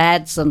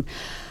sunbeds and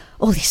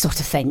all these sort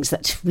of things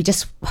that we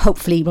just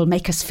hopefully will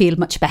make us feel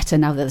much better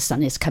now that the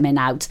sun is coming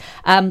out.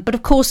 But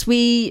of course,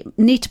 we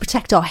need to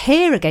protect our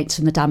hair against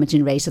some of the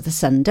damaging rays of the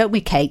sun, don't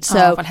we, Kate?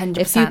 So 100%.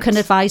 If you can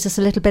advise us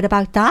a little bit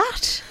about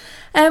that.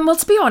 Well,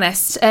 to be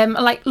honest,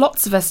 like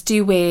lots of us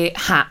do wear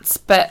hats,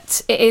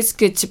 but it is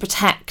good to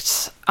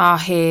protect our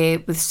hair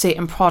with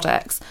certain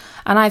products.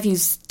 And I've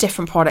used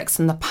different products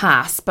in the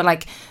past, but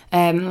like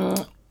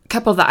a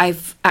couple that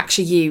I've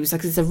actually used,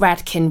 like there's a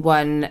Redken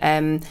one.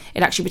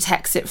 It actually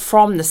protects it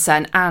from the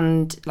sun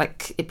and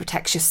like it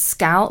protects your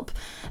scalp.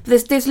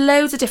 There's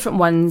loads of different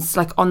ones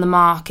like on the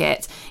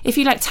market. If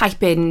you like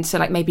type into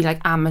like maybe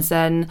like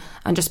Amazon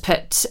and just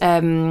put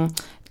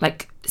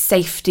like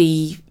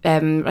safety,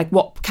 like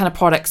what kind of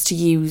products to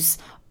use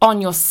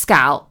on your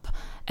scalp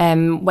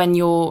when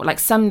you're like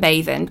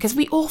sunbathing, because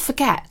we all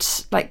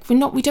forget, like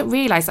we don't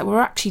realise that we're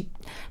actually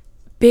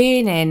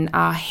burning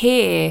our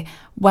hair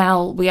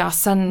while we are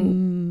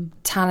sun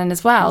tanning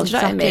as well. Do you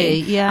know what I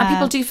mean? Yeah. And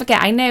people do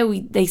forget. I know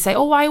they say,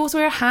 oh, I always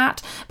wear a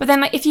hat, but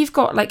then like if you've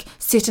got like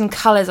certain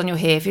colours on your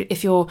hair,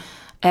 if you're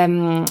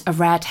a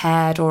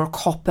redhead or a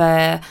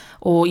copper,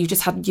 or you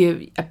just had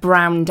a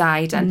brown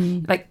dyed,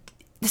 and like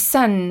the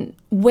sun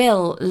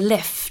will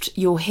lift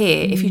your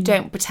hair if you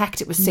don't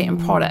protect it with certain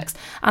products.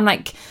 And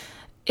like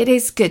it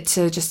is good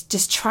to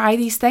just try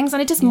these things,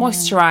 and it does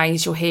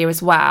moisturise your hair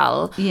as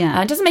well. Yeah.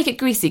 And it doesn't make it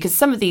greasy, because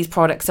some of these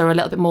products are a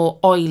little bit more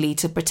oily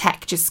to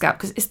protect your scalp,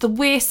 because it's the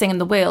worst thing in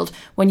the world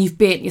when you've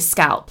burnt your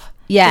scalp.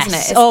 Yes. Isn't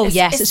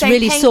it? It's so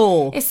really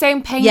sore. It's so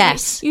painful.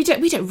 Yes. We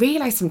don't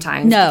realise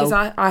sometimes. No.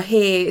 Because our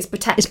hair is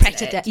protected. It's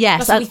protected.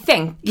 Yes. That's what we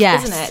think.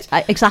 Yes. Isn't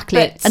it? Exactly.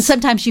 But, and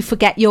sometimes you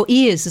forget your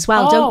ears as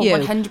well, don't you?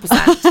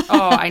 100%.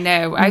 Oh, I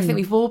know. I think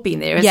we've all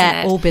been there, isn't it?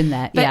 Yeah, all been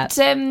there. But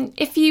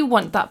if you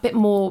want that bit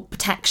more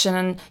protection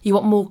and you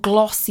want more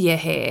glossier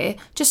hair,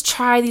 just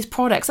try these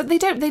products. Like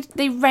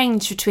they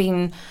range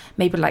between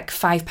maybe like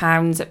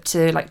 £5 up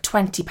to like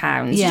 £20.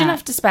 Yeah. You don't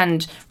have to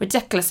spend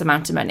ridiculous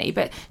amount of money,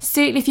 but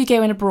certainly if you're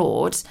going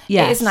abroad,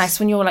 it is nice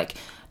when you're like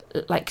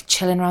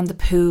chilling around the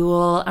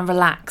pool and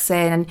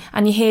relaxing,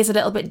 and your hair's a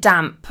little bit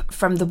damp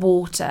from the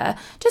water,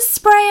 just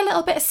spray a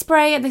little bit of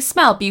spray, and they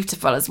smell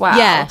beautiful as well.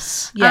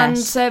 Yes. And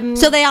so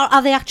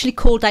are they actually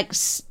called like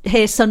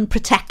hair sun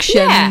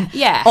protection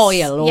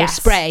oil or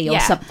spray or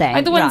something?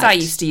 Like the ones I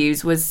used to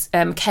use was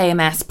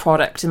KMS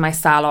product in my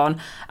salon,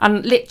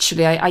 and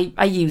literally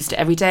I used it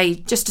every day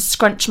just to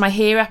scrunch my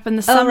hair up in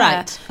the summer.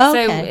 Oh,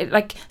 right.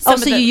 Okay. So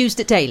you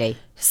used it daily?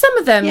 Some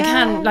of them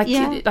can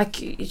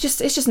it's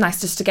just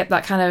nice just to get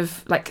that kind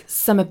of like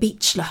summer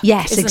beach look.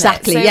 Yes,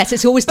 exactly. Yes,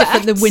 it's always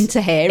different than winter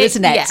hair,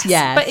 isn't it?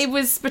 Yes. But it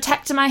was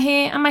protecting my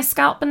hair and my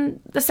scalp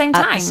at the same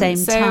time. At the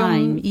same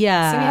time,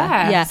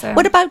 yeah. So.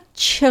 What about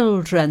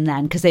children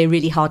then? Because they're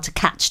really hard to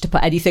catch to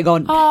put anything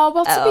on. Oh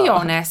well, to be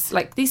honest,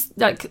 like these,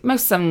 like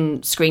most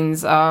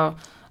sunscreens are.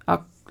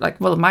 Like,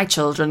 well, my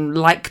children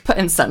like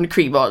putting sun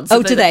cream on.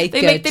 So do they?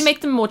 They make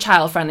them more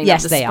child friendly.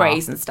 Yes, the they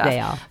sprays are. and stuff. They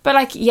are. But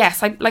like,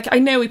 yes, I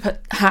know we put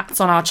hats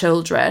on our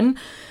children,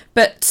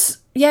 but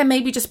yeah,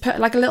 maybe just put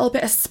like a little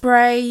bit of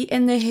spray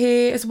in their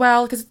hair as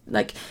well, because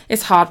like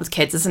it's hard with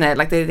kids, isn't it?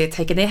 Like they're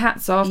taking their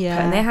hats off,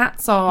 putting their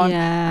hats on,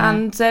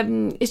 and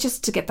it's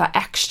just to get that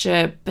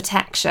extra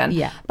protection.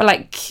 Yeah. But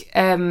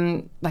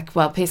personally,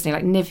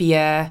 like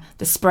Nivea,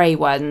 the spray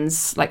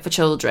ones, like for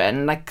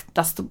children, like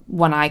that's the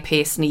one I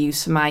personally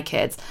use for my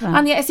kids. Right.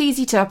 And yeah, it's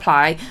easy to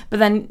apply. But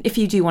then if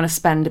you do want to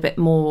spend a bit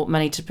more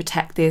money to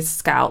protect their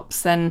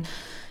scalps, then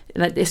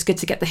like it's good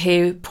to get the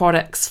hair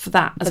products for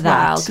that as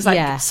well, because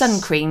like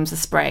sun creams, the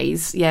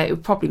sprays, it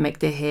would probably make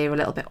their hair a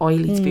little bit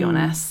oily, to be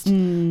honest.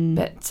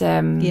 But so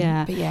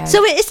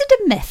is it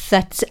a myth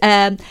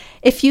that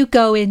if you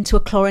go into a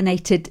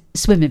chlorinated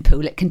swimming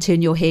pool it can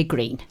turn your hair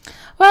green?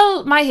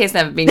 Well, my hair's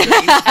never been green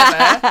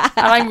ever, and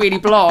I'm really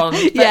blonde.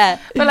 But,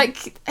 but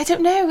like I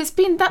don't know,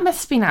 that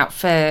myth's been out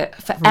for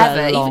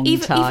forever.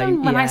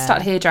 Even when I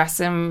started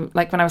hairdressing,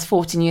 like when I was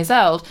 14 years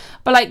old.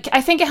 But like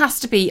I think it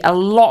has to be a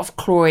lot of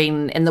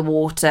chlorine in the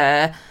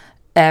water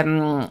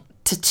to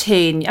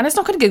turn, and it's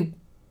not going to go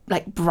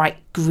like bright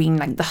green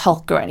like the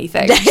Hulk or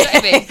anything. You know what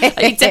I mean?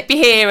 Like you dip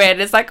your hair in,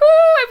 it's like,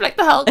 oh, I'm like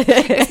the Hulk.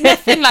 It's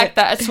nothing like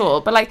that at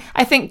all. But like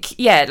I think,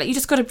 like you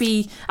just got to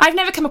be. I've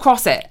never come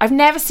across it. I've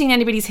never seen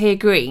anybody's hair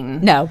green.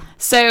 No.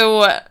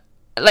 So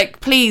like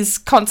please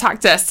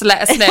contact us to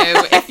let us know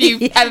if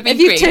you've ever been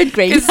green. Turned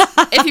green. Because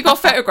if you've got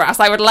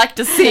photographs, I would like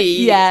to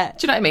see. Yeah.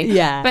 Do you know what I mean?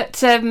 Yeah.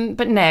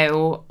 But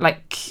no,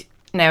 like.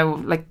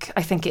 No, like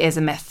I think it is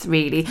a myth,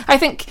 really. I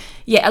think,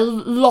 a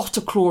lot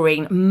of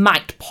chlorine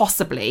might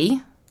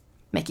possibly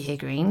make your hair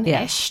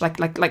green-ish, like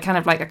kind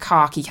of like a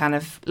khaki kind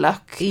of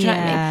look. Do you know what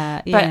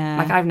I mean? But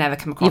like I've never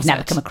come across it. You've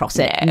never come across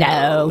it.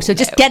 No. So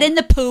just no. get in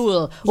the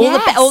pool.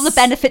 All the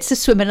benefits of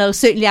swimming will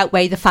certainly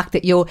outweigh the fact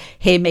that your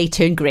hair may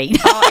turn green.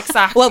 Oh,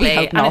 exactly. Well, we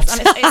hope not.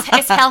 And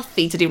it's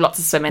healthy to do lots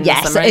of swimming.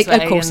 Yes, in the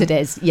summer, of course it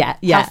is. Yeah.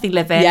 Healthy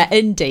living. Yeah,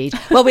 indeed.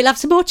 Well, we'll have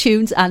some more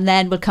tunes and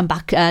then we'll come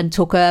back and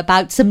talk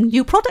about some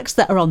new products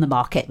that are on the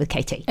market with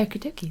Katie. Okie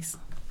dokies.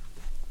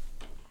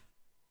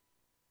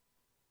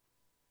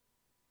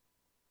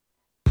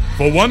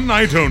 For one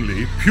night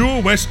only,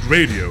 Pure West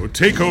Radio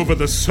take over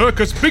the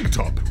Circus Big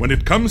Top when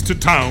it comes to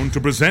town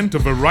to present a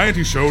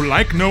variety show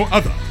like no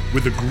other,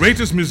 with the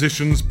greatest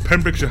musicians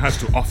Pembrokeshire has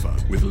to offer,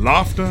 with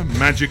laughter,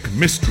 magic,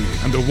 mystery,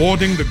 and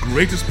awarding the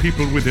greatest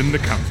people within the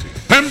county.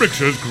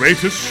 Pembrokeshire's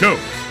greatest show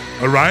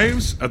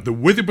arrives at the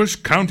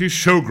Withybush County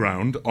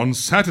Showground on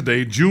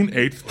Saturday, June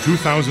 8th,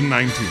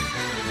 2019.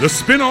 The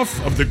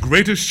spin-off of The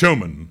Greatest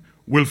Showman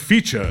will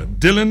feature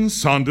Dylan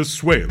Sanders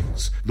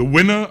Swales, the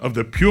winner of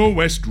the Pure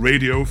West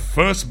Radio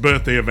first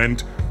birthday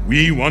event,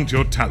 We Want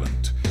Your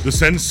Talent. The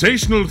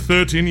sensational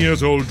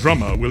 13-years-old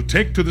drummer will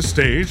take to the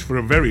stage for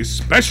a very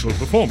special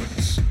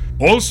performance.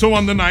 Also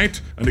on the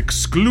night, an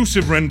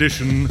exclusive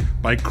rendition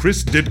by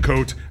Chris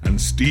Didcote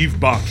and Steve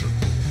Bartram.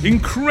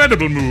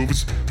 Incredible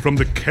moves from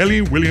the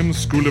Kelly Williams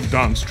School of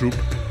Dance Troupe,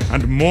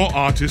 and more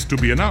artists to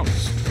be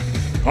announced.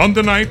 On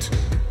the night,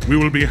 we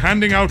will be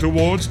handing out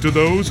awards to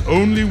those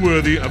only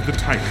worthy of the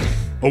title.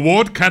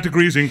 Award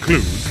categories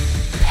include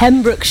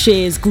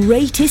Pembrokeshire's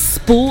greatest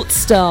sports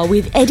star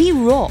with Eddie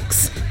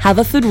Rocks,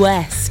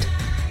 Haverfordwest.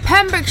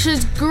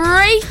 Pembrokeshire's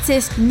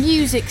greatest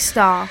music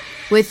star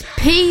with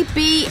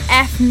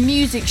PBF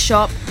Music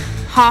Shop,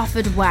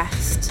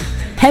 Haverfordwest.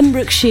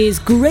 Pembrokeshire's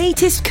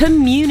greatest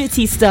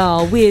community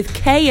star with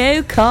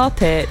KO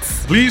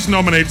Carpets. Please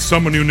nominate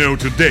someone you know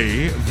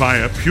today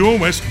via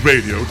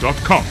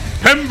purewestradio.com.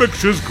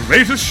 Pembrokeshire's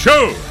greatest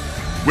show,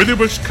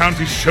 Withybush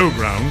County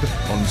Showground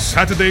on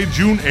Saturday,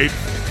 June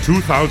 8th,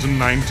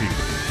 2019.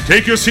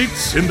 Take your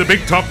seats in the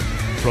Big Top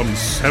from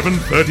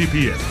 7:30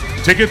 p.m.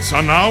 Tickets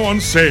are now on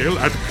sale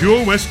at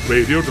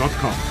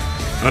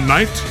purewestradio.com. A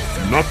night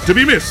not to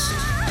be missed.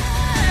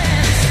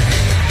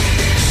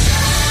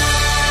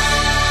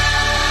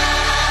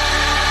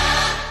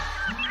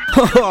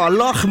 Oh,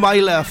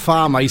 Lochmeyler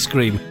Farm Ice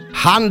Cream.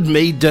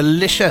 Handmade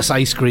delicious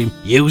ice cream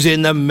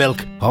using the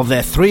milk of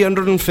their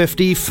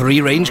 350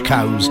 free-range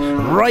cows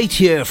right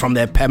here from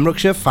their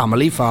Pembrokeshire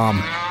family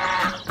farm.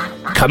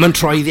 Come and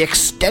try the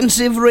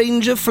extensive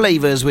range of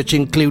flavours which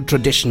include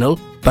traditional,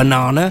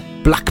 banana,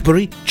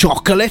 blackberry,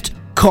 chocolate,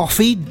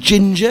 coffee,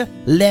 ginger,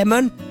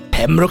 lemon,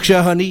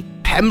 Pembrokeshire honey,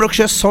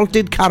 Pembrokeshire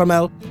salted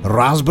caramel,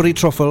 raspberry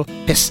truffle,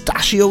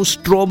 pistachio,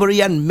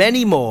 strawberry and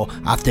many more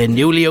at their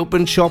newly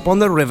opened shop on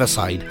the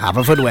Riverside,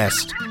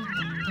 Haverfordwest.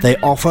 They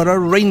offer a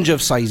range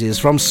of sizes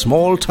from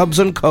small tubs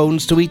and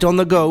cones to eat on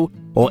the go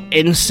or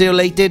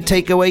insulated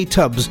takeaway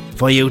tubs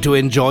for you to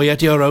enjoy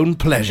at your own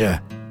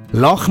pleasure.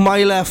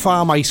 Lochmeyler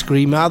Farm Ice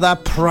Cream are the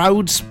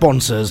proud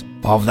sponsors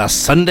of the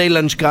Sunday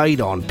Lunch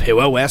Guide on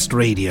Pure West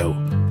Radio.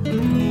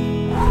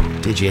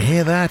 Did you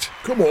hear that?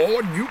 Come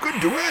on, you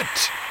can do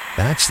it.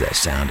 That's the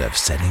sound of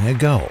setting a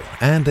goal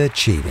and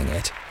achieving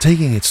it.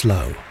 Taking it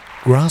slow,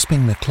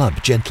 grasping the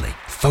club gently,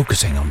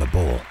 focusing on the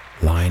ball,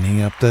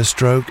 lining up the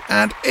stroke,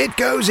 and it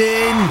goes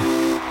in!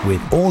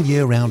 With all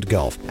year-round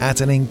golf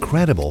at an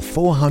incredible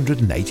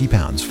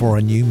 £480 for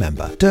a new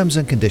member. Terms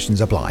and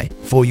conditions apply.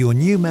 For your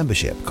new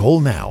membership, call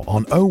now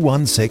on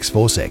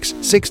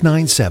 01646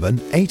 697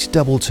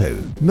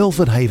 822.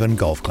 Milford Haven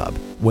Golf Club,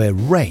 where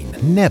rain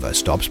never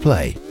stops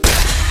play.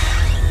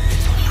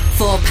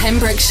 For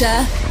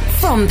Pembrokeshire,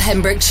 from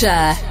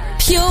Pembrokeshire,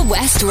 Pure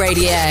West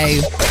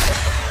Radio.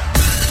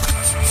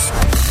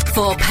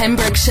 For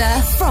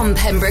Pembrokeshire, from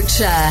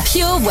Pembrokeshire,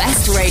 Pure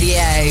West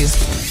Radio.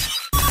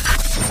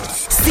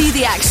 See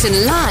the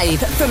action live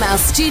from our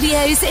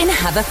studios in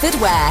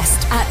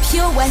Haverfordwest at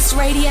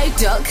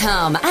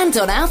purewestradio.com and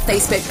on our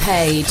Facebook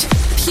page,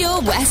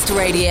 Pure West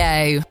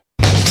Radio.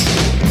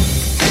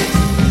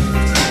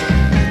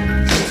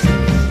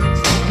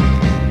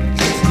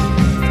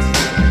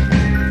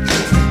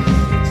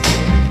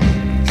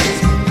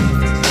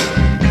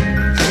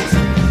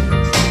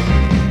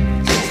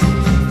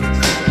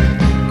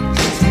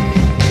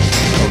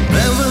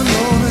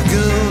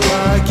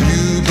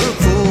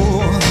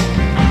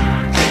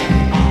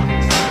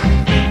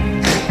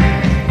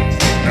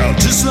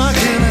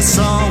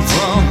 Song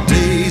from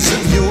days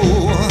of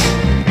yore.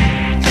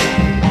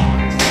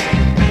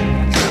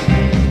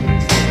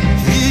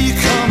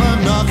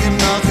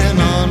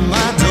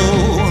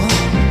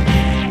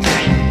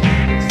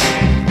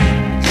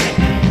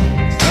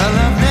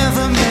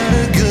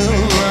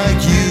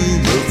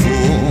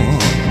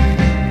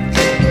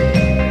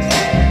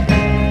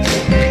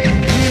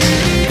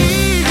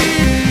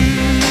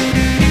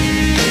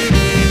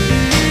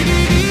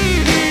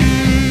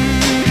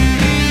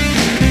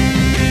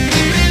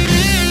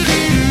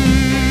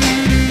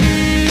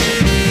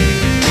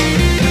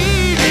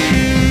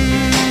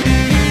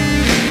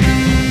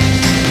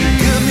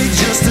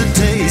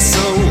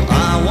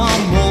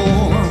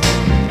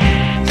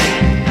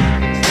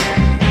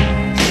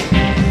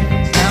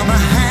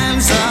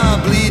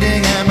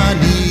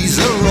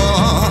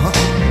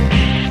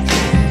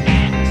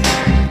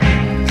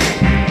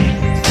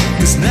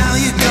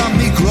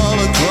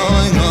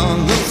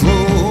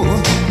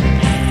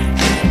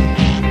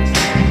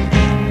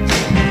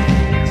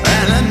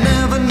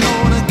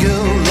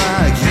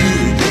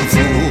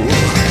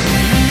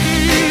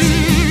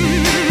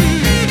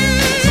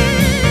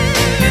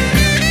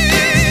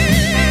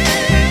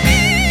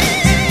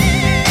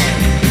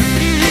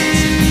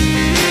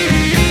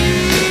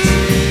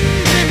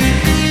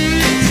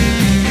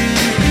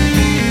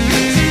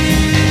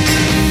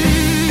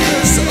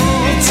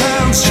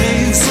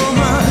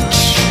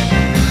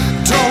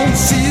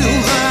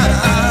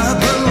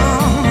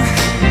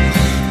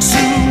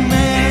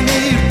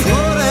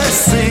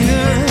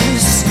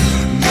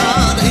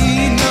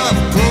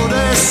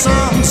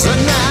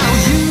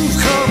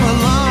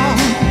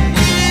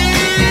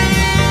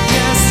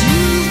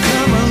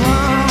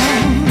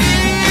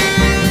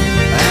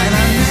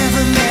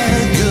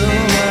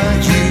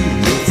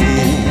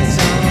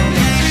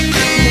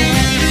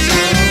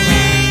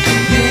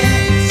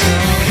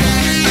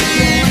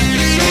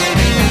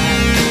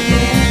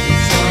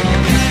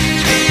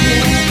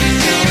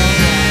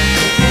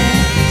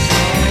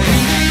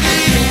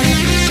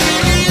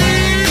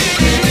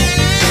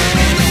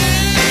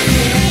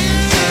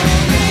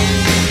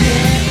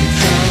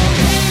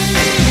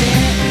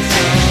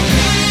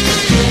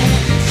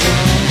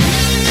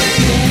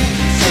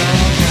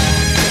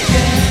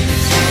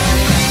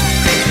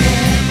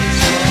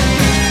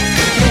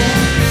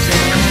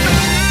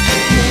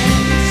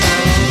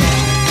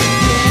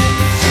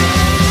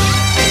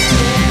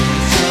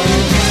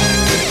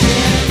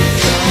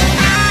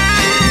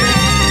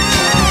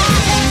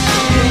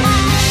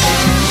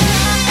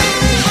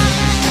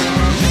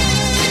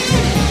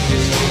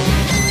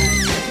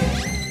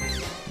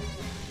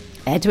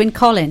 Edwyn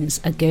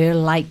Collins, A Girl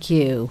Like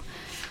You.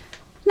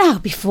 Now,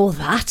 before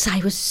that,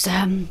 I was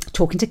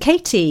talking to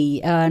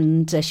Katie,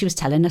 and she was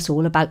telling us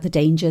all about the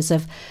dangers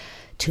of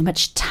too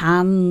much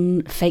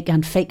fake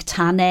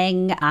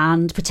tanning,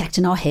 and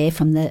protecting our hair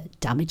from the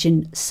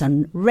damaging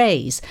sun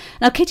rays.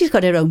 Now, Katie's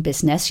got her own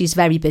business. She's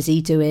very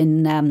busy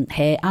doing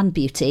hair and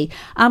beauty.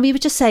 And we were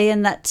just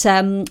saying that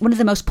one of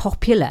the most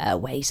popular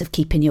ways of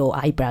keeping your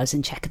eyebrows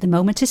in check at the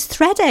moment is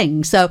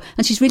threading.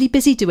 And she's really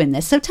busy doing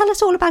this. So tell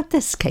us all about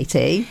this,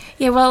 Katie.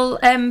 Yeah, well,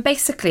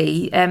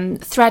 basically,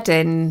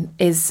 threading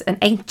is an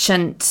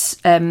ancient,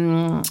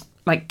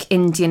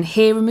 Indian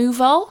hair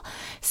removal.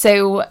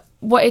 So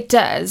what it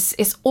does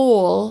is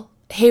all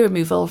hair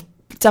removal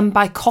done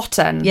by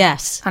cotton.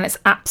 Yes. And it's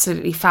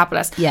absolutely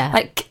fabulous. Yeah.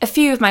 Like, a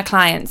few of my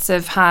clients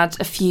have had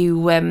a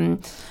few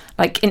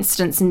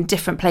incidents in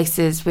different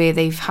places where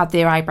they've had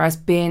their eyebrows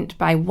burnt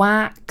by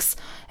wax,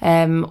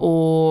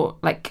 or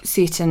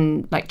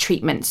certain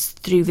treatments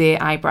through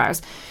their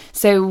eyebrows.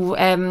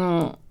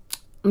 So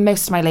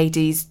most of my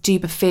ladies do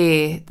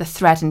prefer the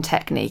threading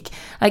technique.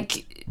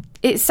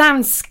 It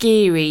sounds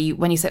scary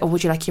when you say, "Oh,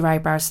 would you like your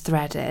eyebrows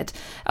threaded?"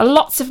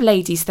 Lots of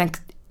ladies think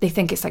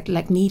it's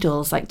like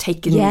needles,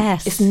 taking.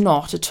 Yes. It's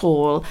not at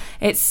all.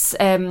 It is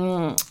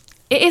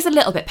a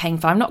little bit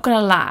painful, I'm not going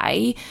to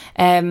lie.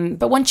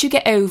 But once you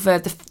get over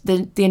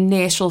the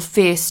initial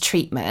first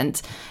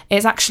treatment,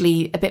 it's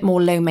actually a bit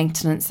more low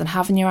maintenance than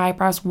having your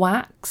eyebrows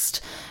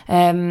waxed.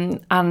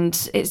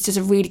 And it's just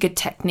a really good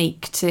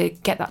technique to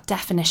get that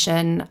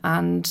definition,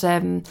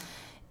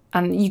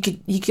 and you could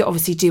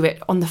obviously do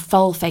it on the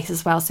full face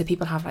as well. So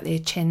people have their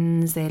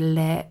chins, their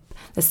lip,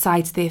 the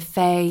sides of their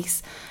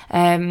face.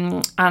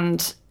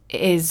 And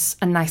it is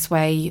a nice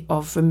way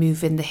of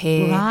removing the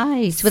hair.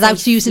 Right.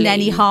 Without using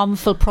any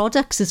harmful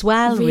products as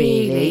well,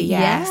 really.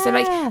 Yeah. So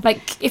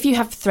if you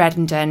have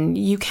threading done,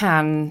 you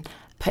can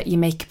put your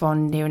makeup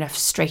on near enough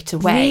straight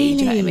away. Really? Do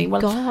you know what I mean?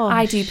 Well, Gosh.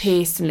 I do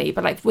personally,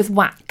 but with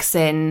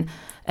waxing,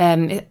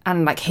 and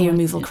hair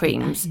removal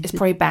creams, it's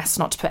probably best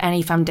not to put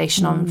any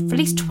foundation on for at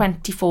least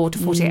 24 to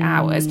 48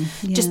 hours,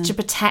 just to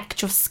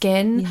protect your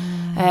skin.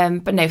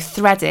 But no,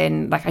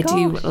 threading, I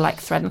do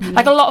like threading.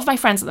 A lot of my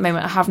friends at the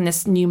moment are having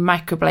this new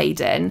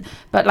microblading,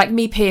 but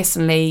me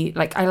personally,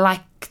 I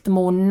like the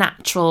more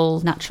natural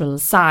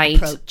side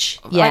approach.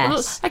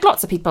 Yes.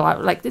 Lots of people are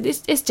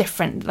it's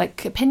different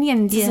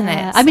opinions, isn't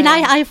it? I mean,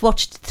 I've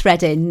watched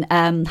threading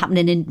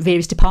happening in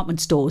various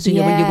department stores, when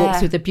you walk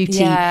through the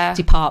beauty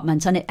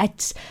department, and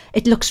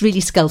it looks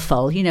really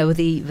skillful,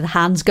 the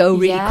hands go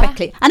really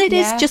quickly, and it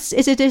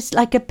is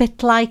like a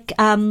bit like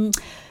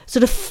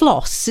sort of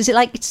floss. Is it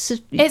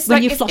it's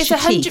when you floss your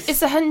teeth?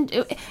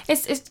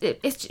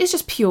 It's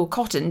just pure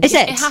cotton. Is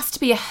it? It has to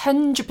be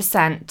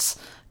 100%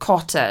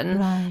 cotton,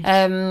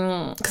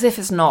 right? Because if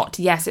it's not,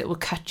 yes, it will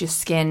cut your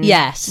skin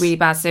really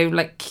bad. So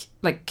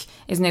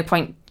there's no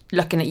point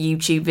looking at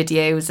YouTube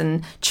videos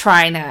and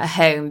trying it at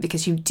home,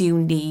 because you do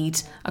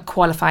need a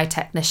qualified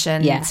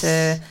technician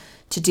to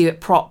do it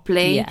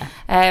properly.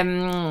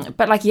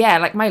 But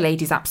my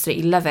ladies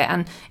absolutely love it,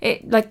 and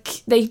it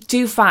they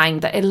do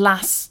find that it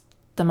lasts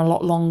them a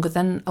lot longer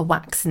than a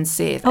waxing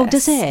service. Oh,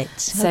 does it?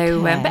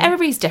 So, but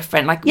everybody's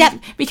different.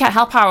 We can't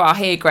help how our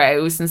hair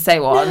grows and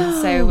so on.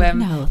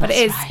 But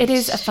it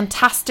is a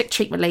fantastic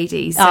treatment,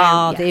 ladies.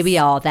 So, there we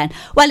are then.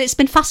 Well, it's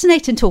been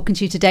fascinating talking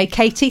to you today,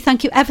 Katie.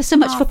 Thank you ever so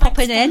much for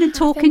popping in and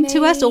talking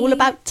to us all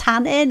about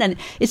tanning, and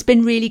it's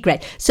been really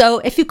great. So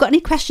if you've got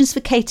any questions for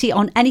Katie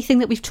on anything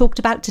that we've talked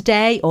about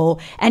today, or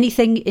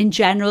anything in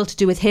general to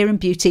do with hair and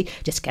beauty,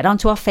 just get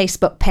onto our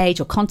Facebook page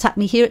or contact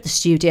me here at the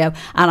studio,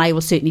 and I will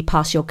certainly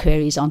pass your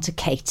queries on to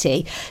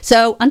Katie.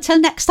 So until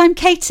next time,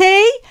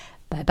 Katie,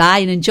 bye bye,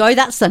 and enjoy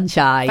that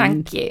sunshine.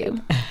 Thank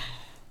you.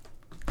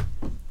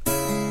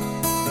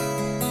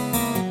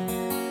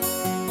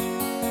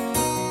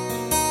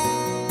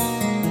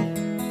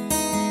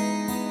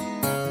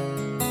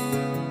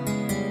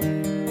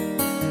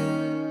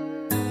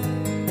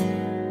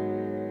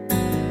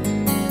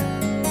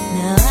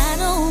 Now I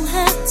don't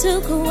have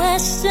to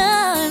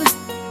question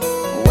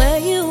where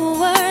you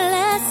were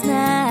last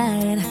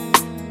night,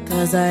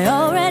 'cause I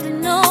already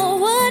know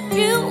what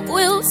you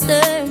will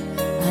say.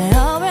 I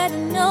already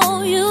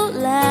know you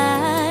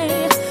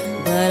lie.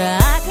 But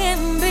I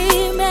can't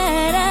be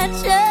mad at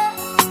you,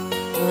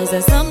 'cause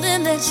there's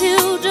something that you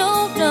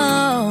don't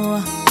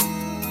know.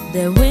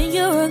 That when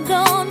you're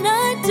gone,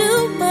 I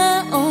do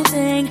my own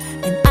thing,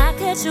 and I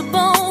catch a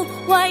bone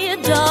while you're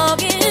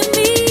dogging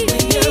me.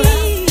 When you're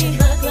out in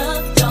the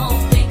club, don't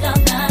think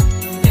I'm not.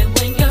 Even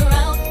when you're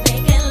out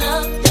making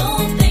love,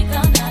 don't think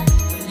I'm not.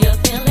 When you're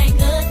feeling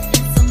good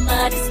in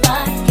somebody's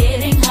spot,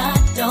 getting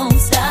hot, don't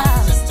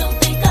stop. Just don't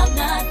think I'm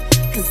not,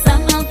 'cause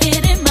I'm out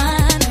getting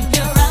mine. When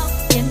you're out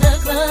in the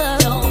club,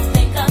 don't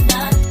think I'm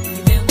not.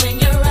 Even when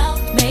you're out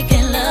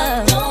making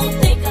love, don't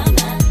think I'm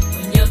not.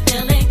 When you're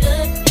feeling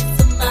good in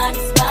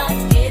somebody's spot,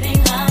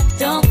 getting hot,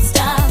 don't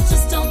stop.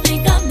 Just don't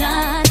think I'm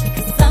not,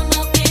 'cause I'm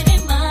out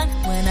getting mine.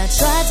 When I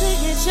try to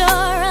get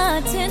your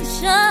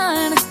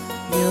attention,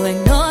 you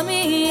ignore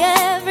me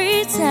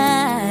every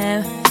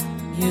time.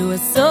 You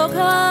were so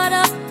caught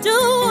up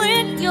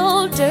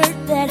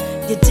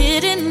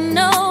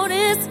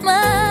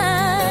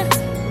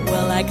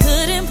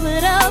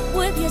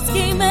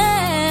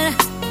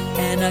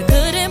and I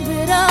couldn't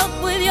put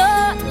up with your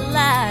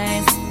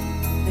lies.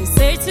 They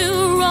say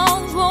two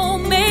wrongs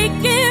won't make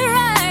it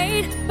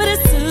right, but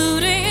it's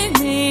suiting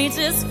me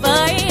just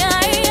fine.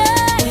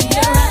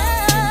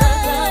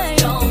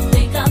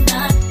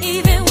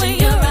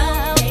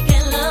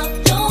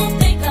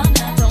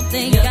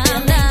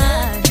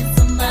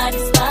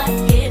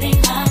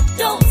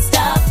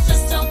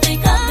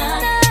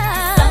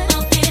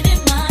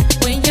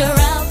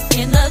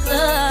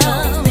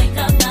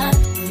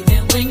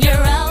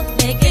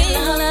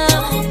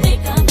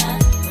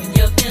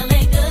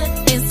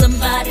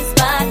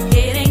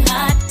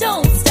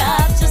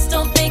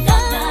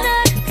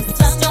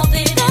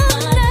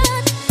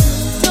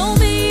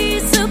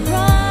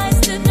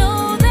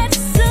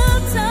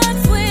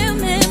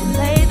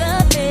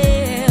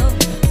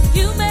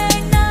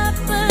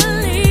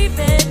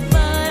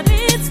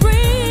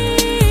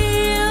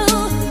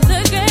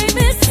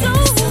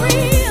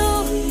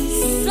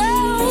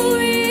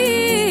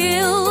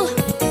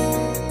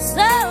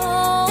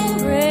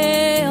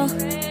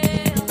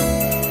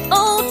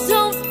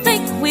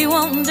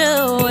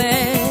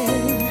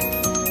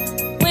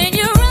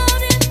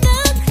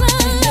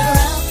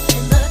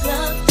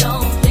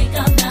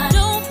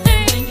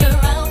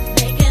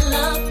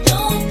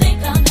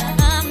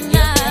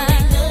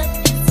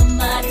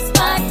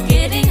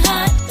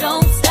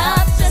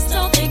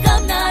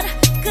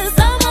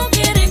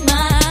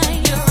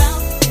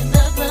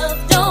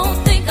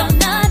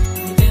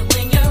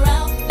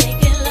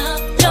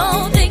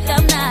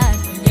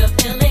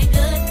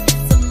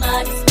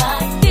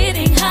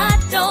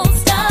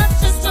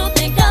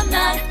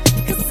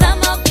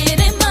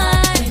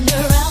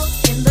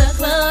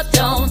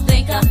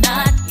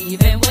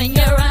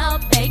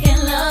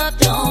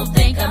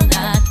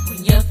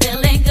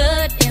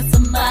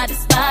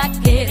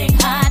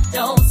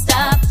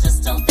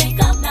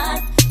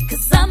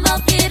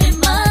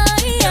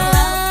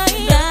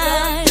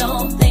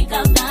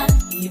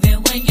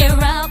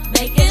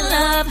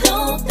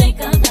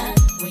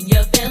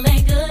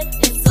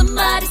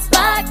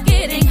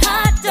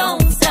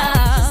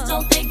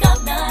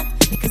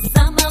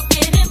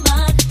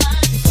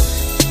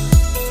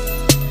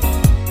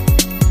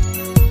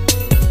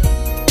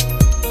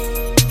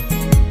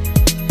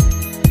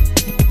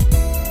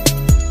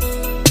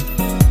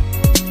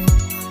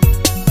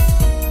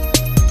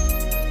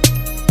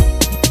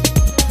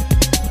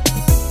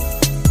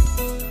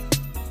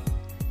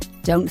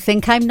 Don't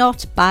Think I'm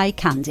Not by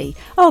Candy.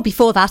 Oh,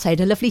 before that, I had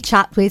a lovely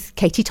chat with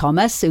Katie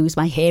Thomas, who's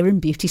my hair and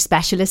beauty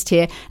specialist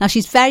here. Now,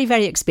 she's very,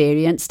 very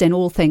experienced in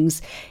all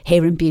things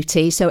hair and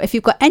beauty. So if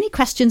you've got any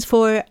questions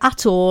for her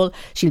at all,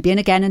 she'll be in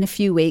again in a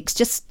few weeks.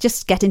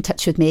 Just get in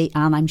touch with me,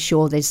 and I'm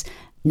sure there's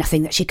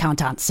nothing that she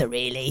can't answer,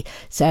 really.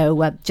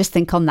 So just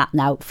think on that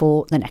now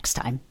for the next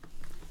time.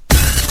 For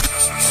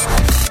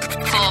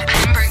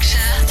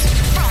Pembrokeshire,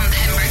 from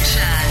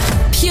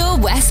Pembrokeshire, Pure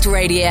West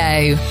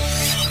Radio.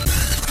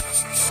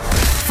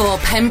 For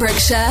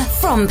Pembrokeshire,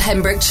 from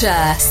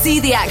Pembrokeshire. See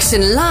the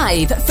action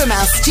live from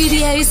our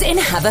studios in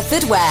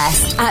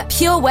Haverfordwest at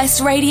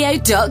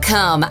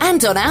purewestradio.com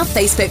and on our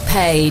Facebook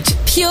page,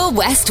 Pure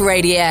West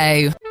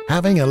Radio.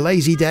 Having a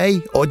lazy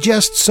day or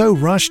just so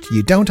rushed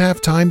you don't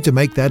have time to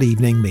make that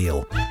evening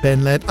meal?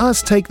 Then let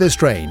us take the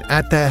strain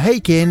at the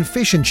Hake Inn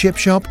Fish and Chip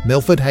Shop,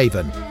 Milford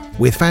Haven.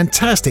 With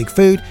fantastic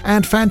food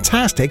and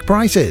fantastic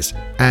prices.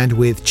 And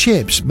with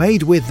chips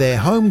made with their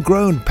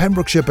homegrown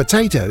Pembrokeshire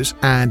potatoes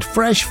and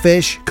fresh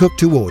fish cooked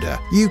to order.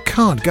 You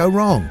can't go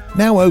wrong.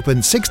 Now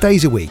open 6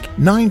 days a week,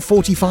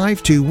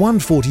 9:45 to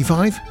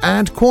 1:45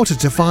 and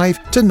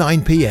 4:45 to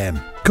 9 p.m.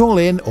 Call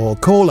in or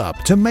call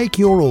up to make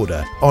your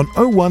order on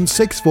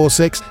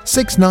 01646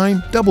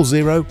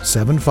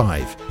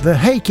 690075. The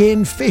Hake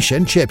Inn Fish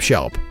and Chip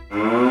Shop.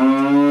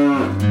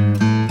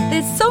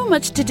 There's so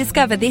much to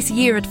discover this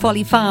year at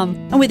Folly Farm,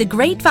 and with a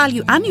great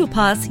value annual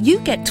pass you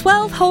get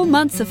 12 whole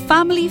months of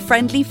family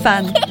friendly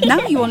fun.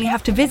 Now you only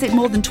have to visit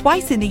more than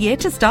twice in the year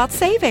to start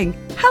saving.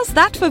 How's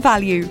that for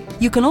value?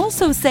 You can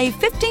also save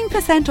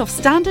 15% off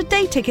standard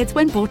day tickets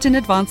when bought in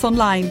advance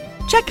online.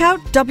 Check out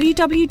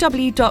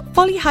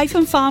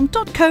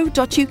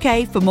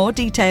www.folly-farm.co.uk for more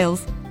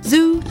details.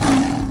 Zoo,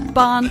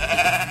 barn,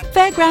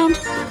 fairground,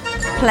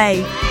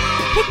 play.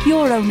 Pick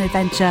your own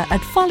adventure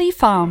at Folly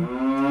Farm.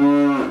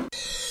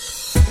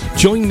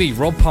 Join me,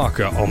 Rob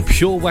Parker, on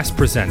Pure West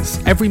Presents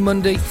every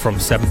Monday from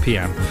 7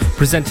 p.m,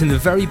 presenting the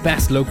very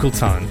best local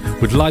talent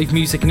with live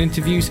music and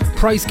interviews,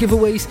 prize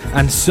giveaways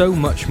and so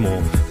much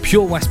more.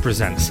 Pure West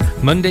Presents,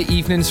 Monday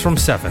evenings from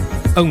 7,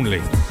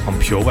 only on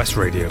Pure West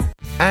Radio.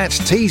 At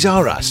Tees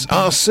R Us,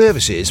 our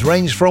services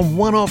range from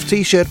one-off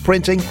t-shirt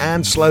printing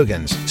and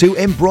slogans to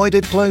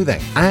embroidered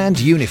clothing and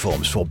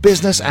uniforms for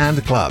business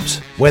and clubs.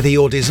 Whether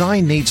your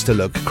design needs to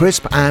look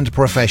crisp and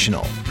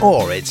professional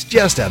or it's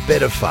just a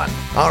bit of fun,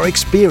 our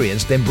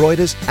experienced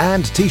embroiders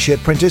and t-shirt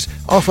printers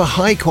offer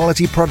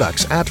high-quality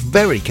products at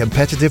very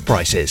competitive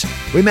prices.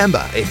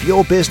 Remember, if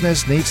your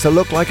business needs to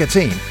look like a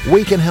team,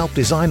 we can help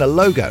design a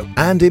logo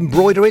and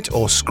embroider it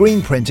or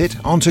screen print it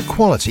onto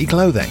quality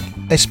clothing,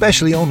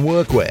 especially on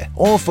workwear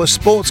or or for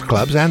sports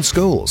clubs and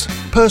schools.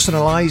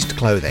 Personalised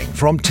clothing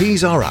from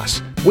Tees R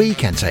Us. We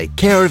can take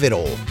care of it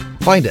all.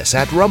 Find us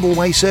at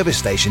Rumbleway Service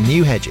Station,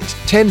 New Hedges,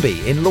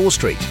 10B in Law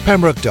Street,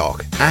 Pembroke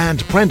Dock,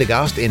 and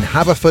Prendergast in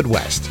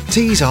Haverfordwest.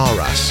 Tees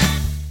R Us.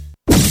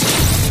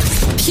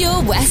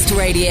 Pure West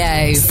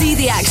Radio. See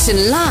the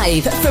action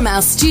live from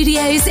our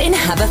studios in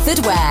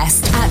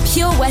Haverfordwest at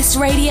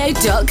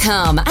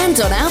purewestradio.com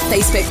and on our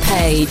Facebook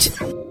page.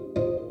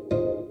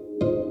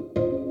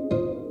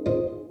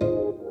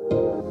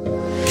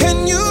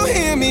 Can you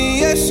hear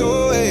me?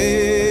 SOS.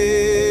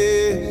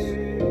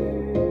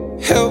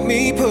 Help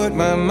me put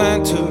my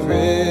mind to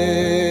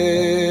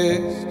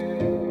rest.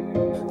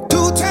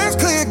 2 times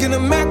click and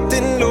I'm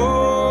acting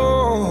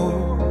low.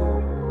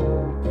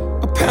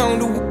 A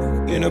pound of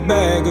in a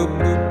bag of.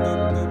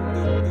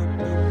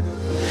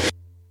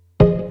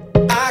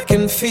 I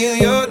can feel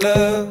your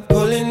love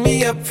pulling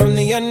me up from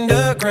the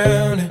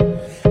underground.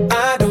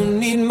 I don't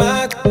need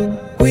much.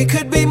 We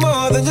could be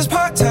more than just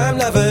part-time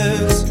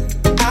lovers.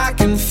 I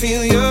can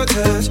feel your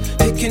touch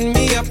picking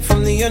me up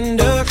from the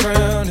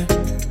underground.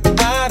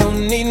 I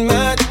don't need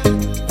much.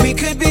 We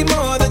could be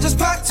more than just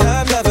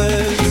part-time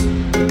lovers.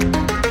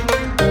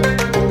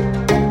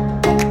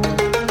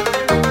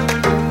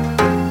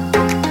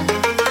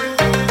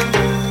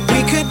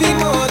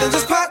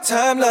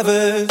 Time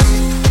lovers.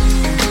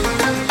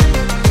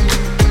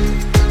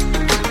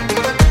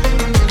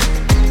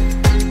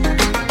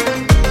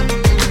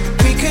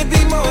 We could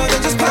be more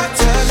than just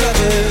part-time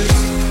lovers.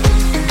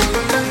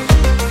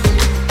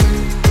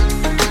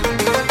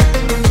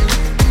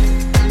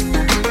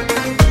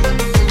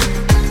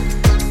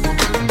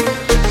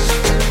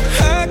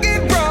 I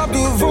get robbed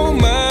of all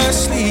my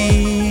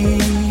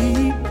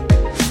sleep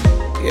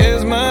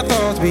as my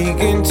thoughts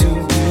begin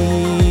to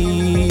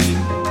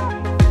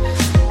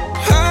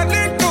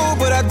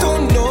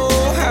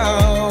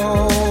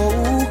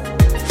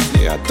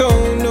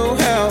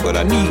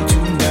I need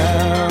you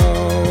now.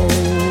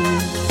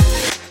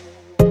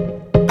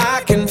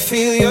 I can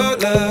feel your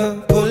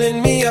love pulling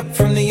me up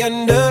from the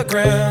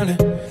underground.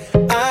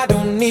 I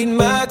don't need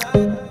much.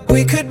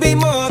 We could be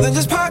more than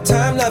just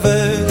part-time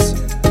lovers.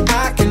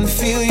 I can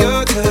feel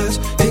your touch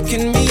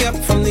picking me up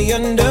from the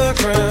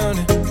underground.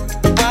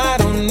 I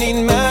don't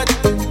need much.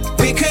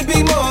 We could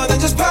be more than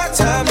just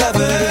part-time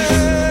lovers.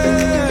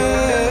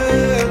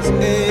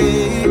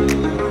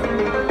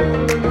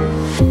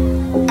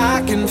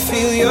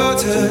 Feel your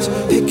touch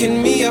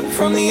picking me up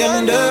from the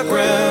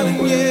underground.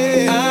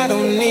 Yeah, I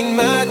don't need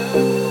much.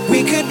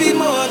 We could be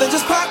more than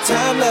just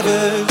part-time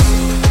lovers.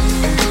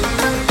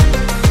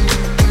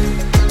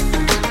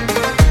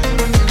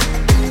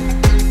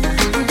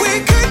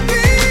 We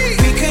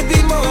could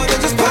be more than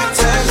just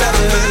part-time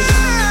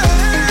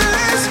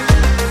lovers.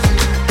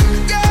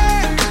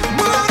 Yeah,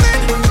 more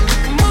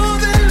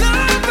than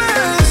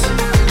lovers.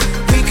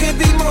 We could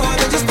be more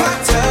than just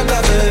part-time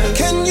lovers.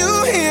 Can you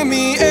hear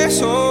me?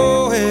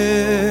 SOS.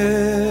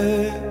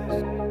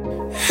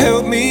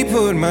 Help me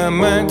put my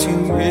mind to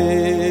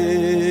rest.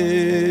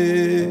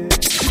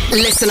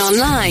 Listen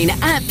online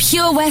at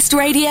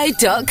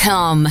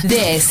purewestradio.com.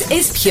 This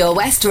is Pure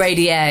West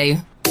Radio.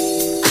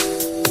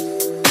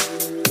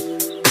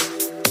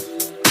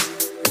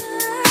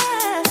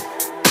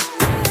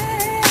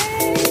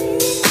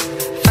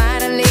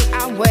 Finally,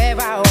 I'm where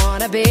I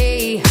wanna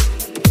be.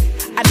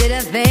 I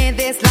didn't think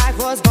this life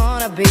was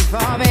gonna be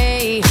for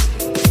me.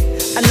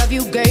 I love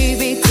you gave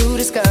me to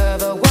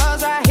discover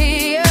was right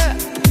here.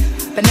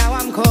 But now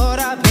I'm caught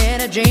up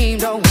in a dream,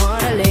 don't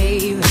wanna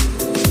leave.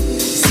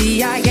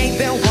 See, I ain't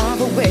been one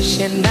for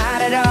wishing,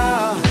 not at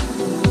all.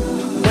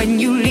 When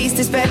you least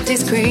expect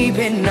it's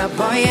creeping up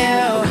on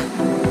you.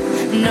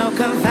 No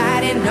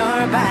confiding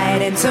nor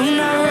abiding to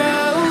no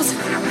rules.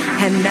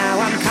 And now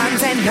I'm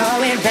content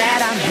knowing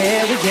that I'm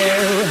here with you.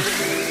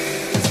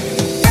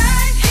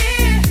 Right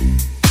here,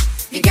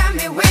 you got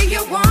me where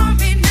you want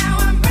me. Now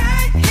I'm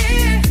right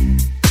here,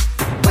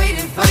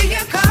 waiting for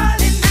your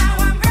calling. Now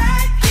I'm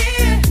right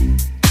here,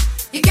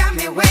 you got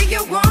me where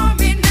you want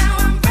me. Now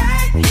I'm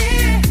right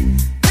here,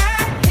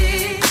 right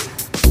here.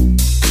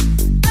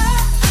 Oh,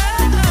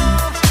 oh, oh.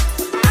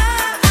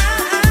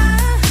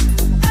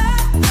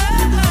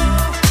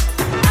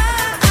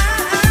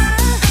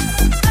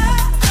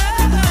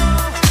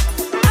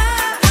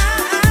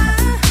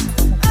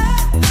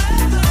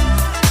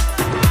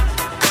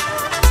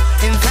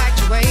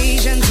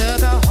 Infatuation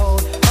took a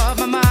hold of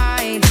my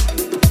mind.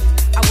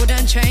 I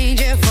wouldn't change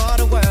it for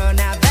the world.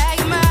 Now that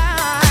you're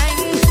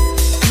mine,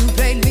 you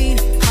played me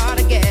hard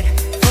to get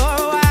for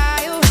a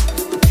while.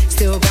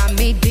 Still got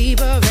me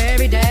deeper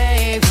every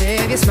day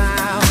with your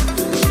smile.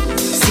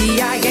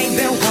 See, I ain't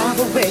been one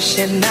for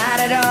wishing, not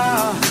at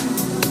all.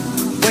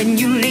 When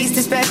you least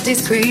expect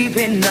it's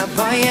creeping up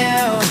on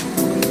you.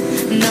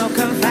 No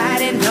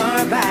confiding nor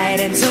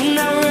abiding to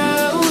no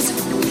rules.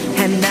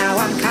 And now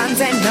I'm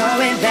content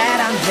knowing that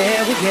I'm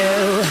here with you.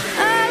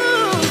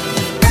 Oh,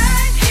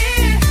 right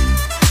here,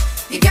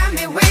 you got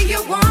me where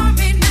you want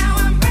me. Now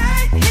I'm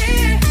right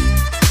here,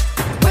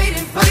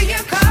 waiting for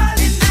your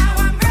calling. Now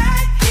I'm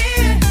right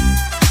here,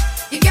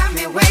 you got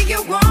me where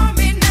you want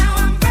me.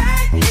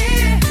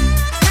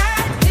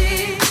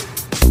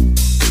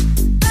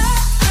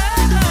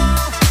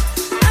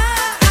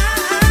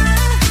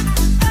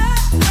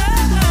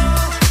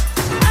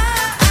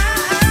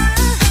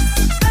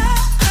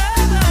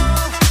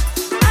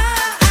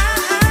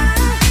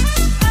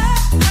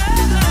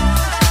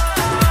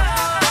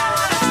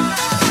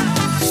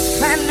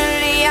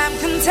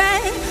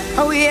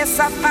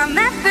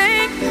 that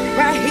thing.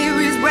 Right here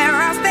is where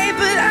I'll stay,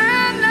 but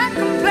I'm not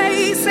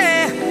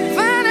complacent.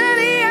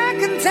 Finally I'm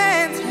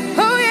content.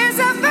 Oh yes,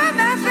 I found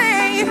that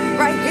thing.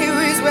 Right here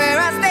is where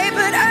I stay,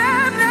 but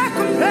I'm not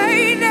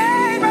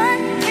complaining.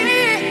 Right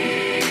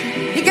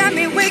here, you got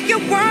me where you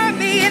want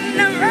me,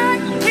 and I'm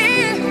right here.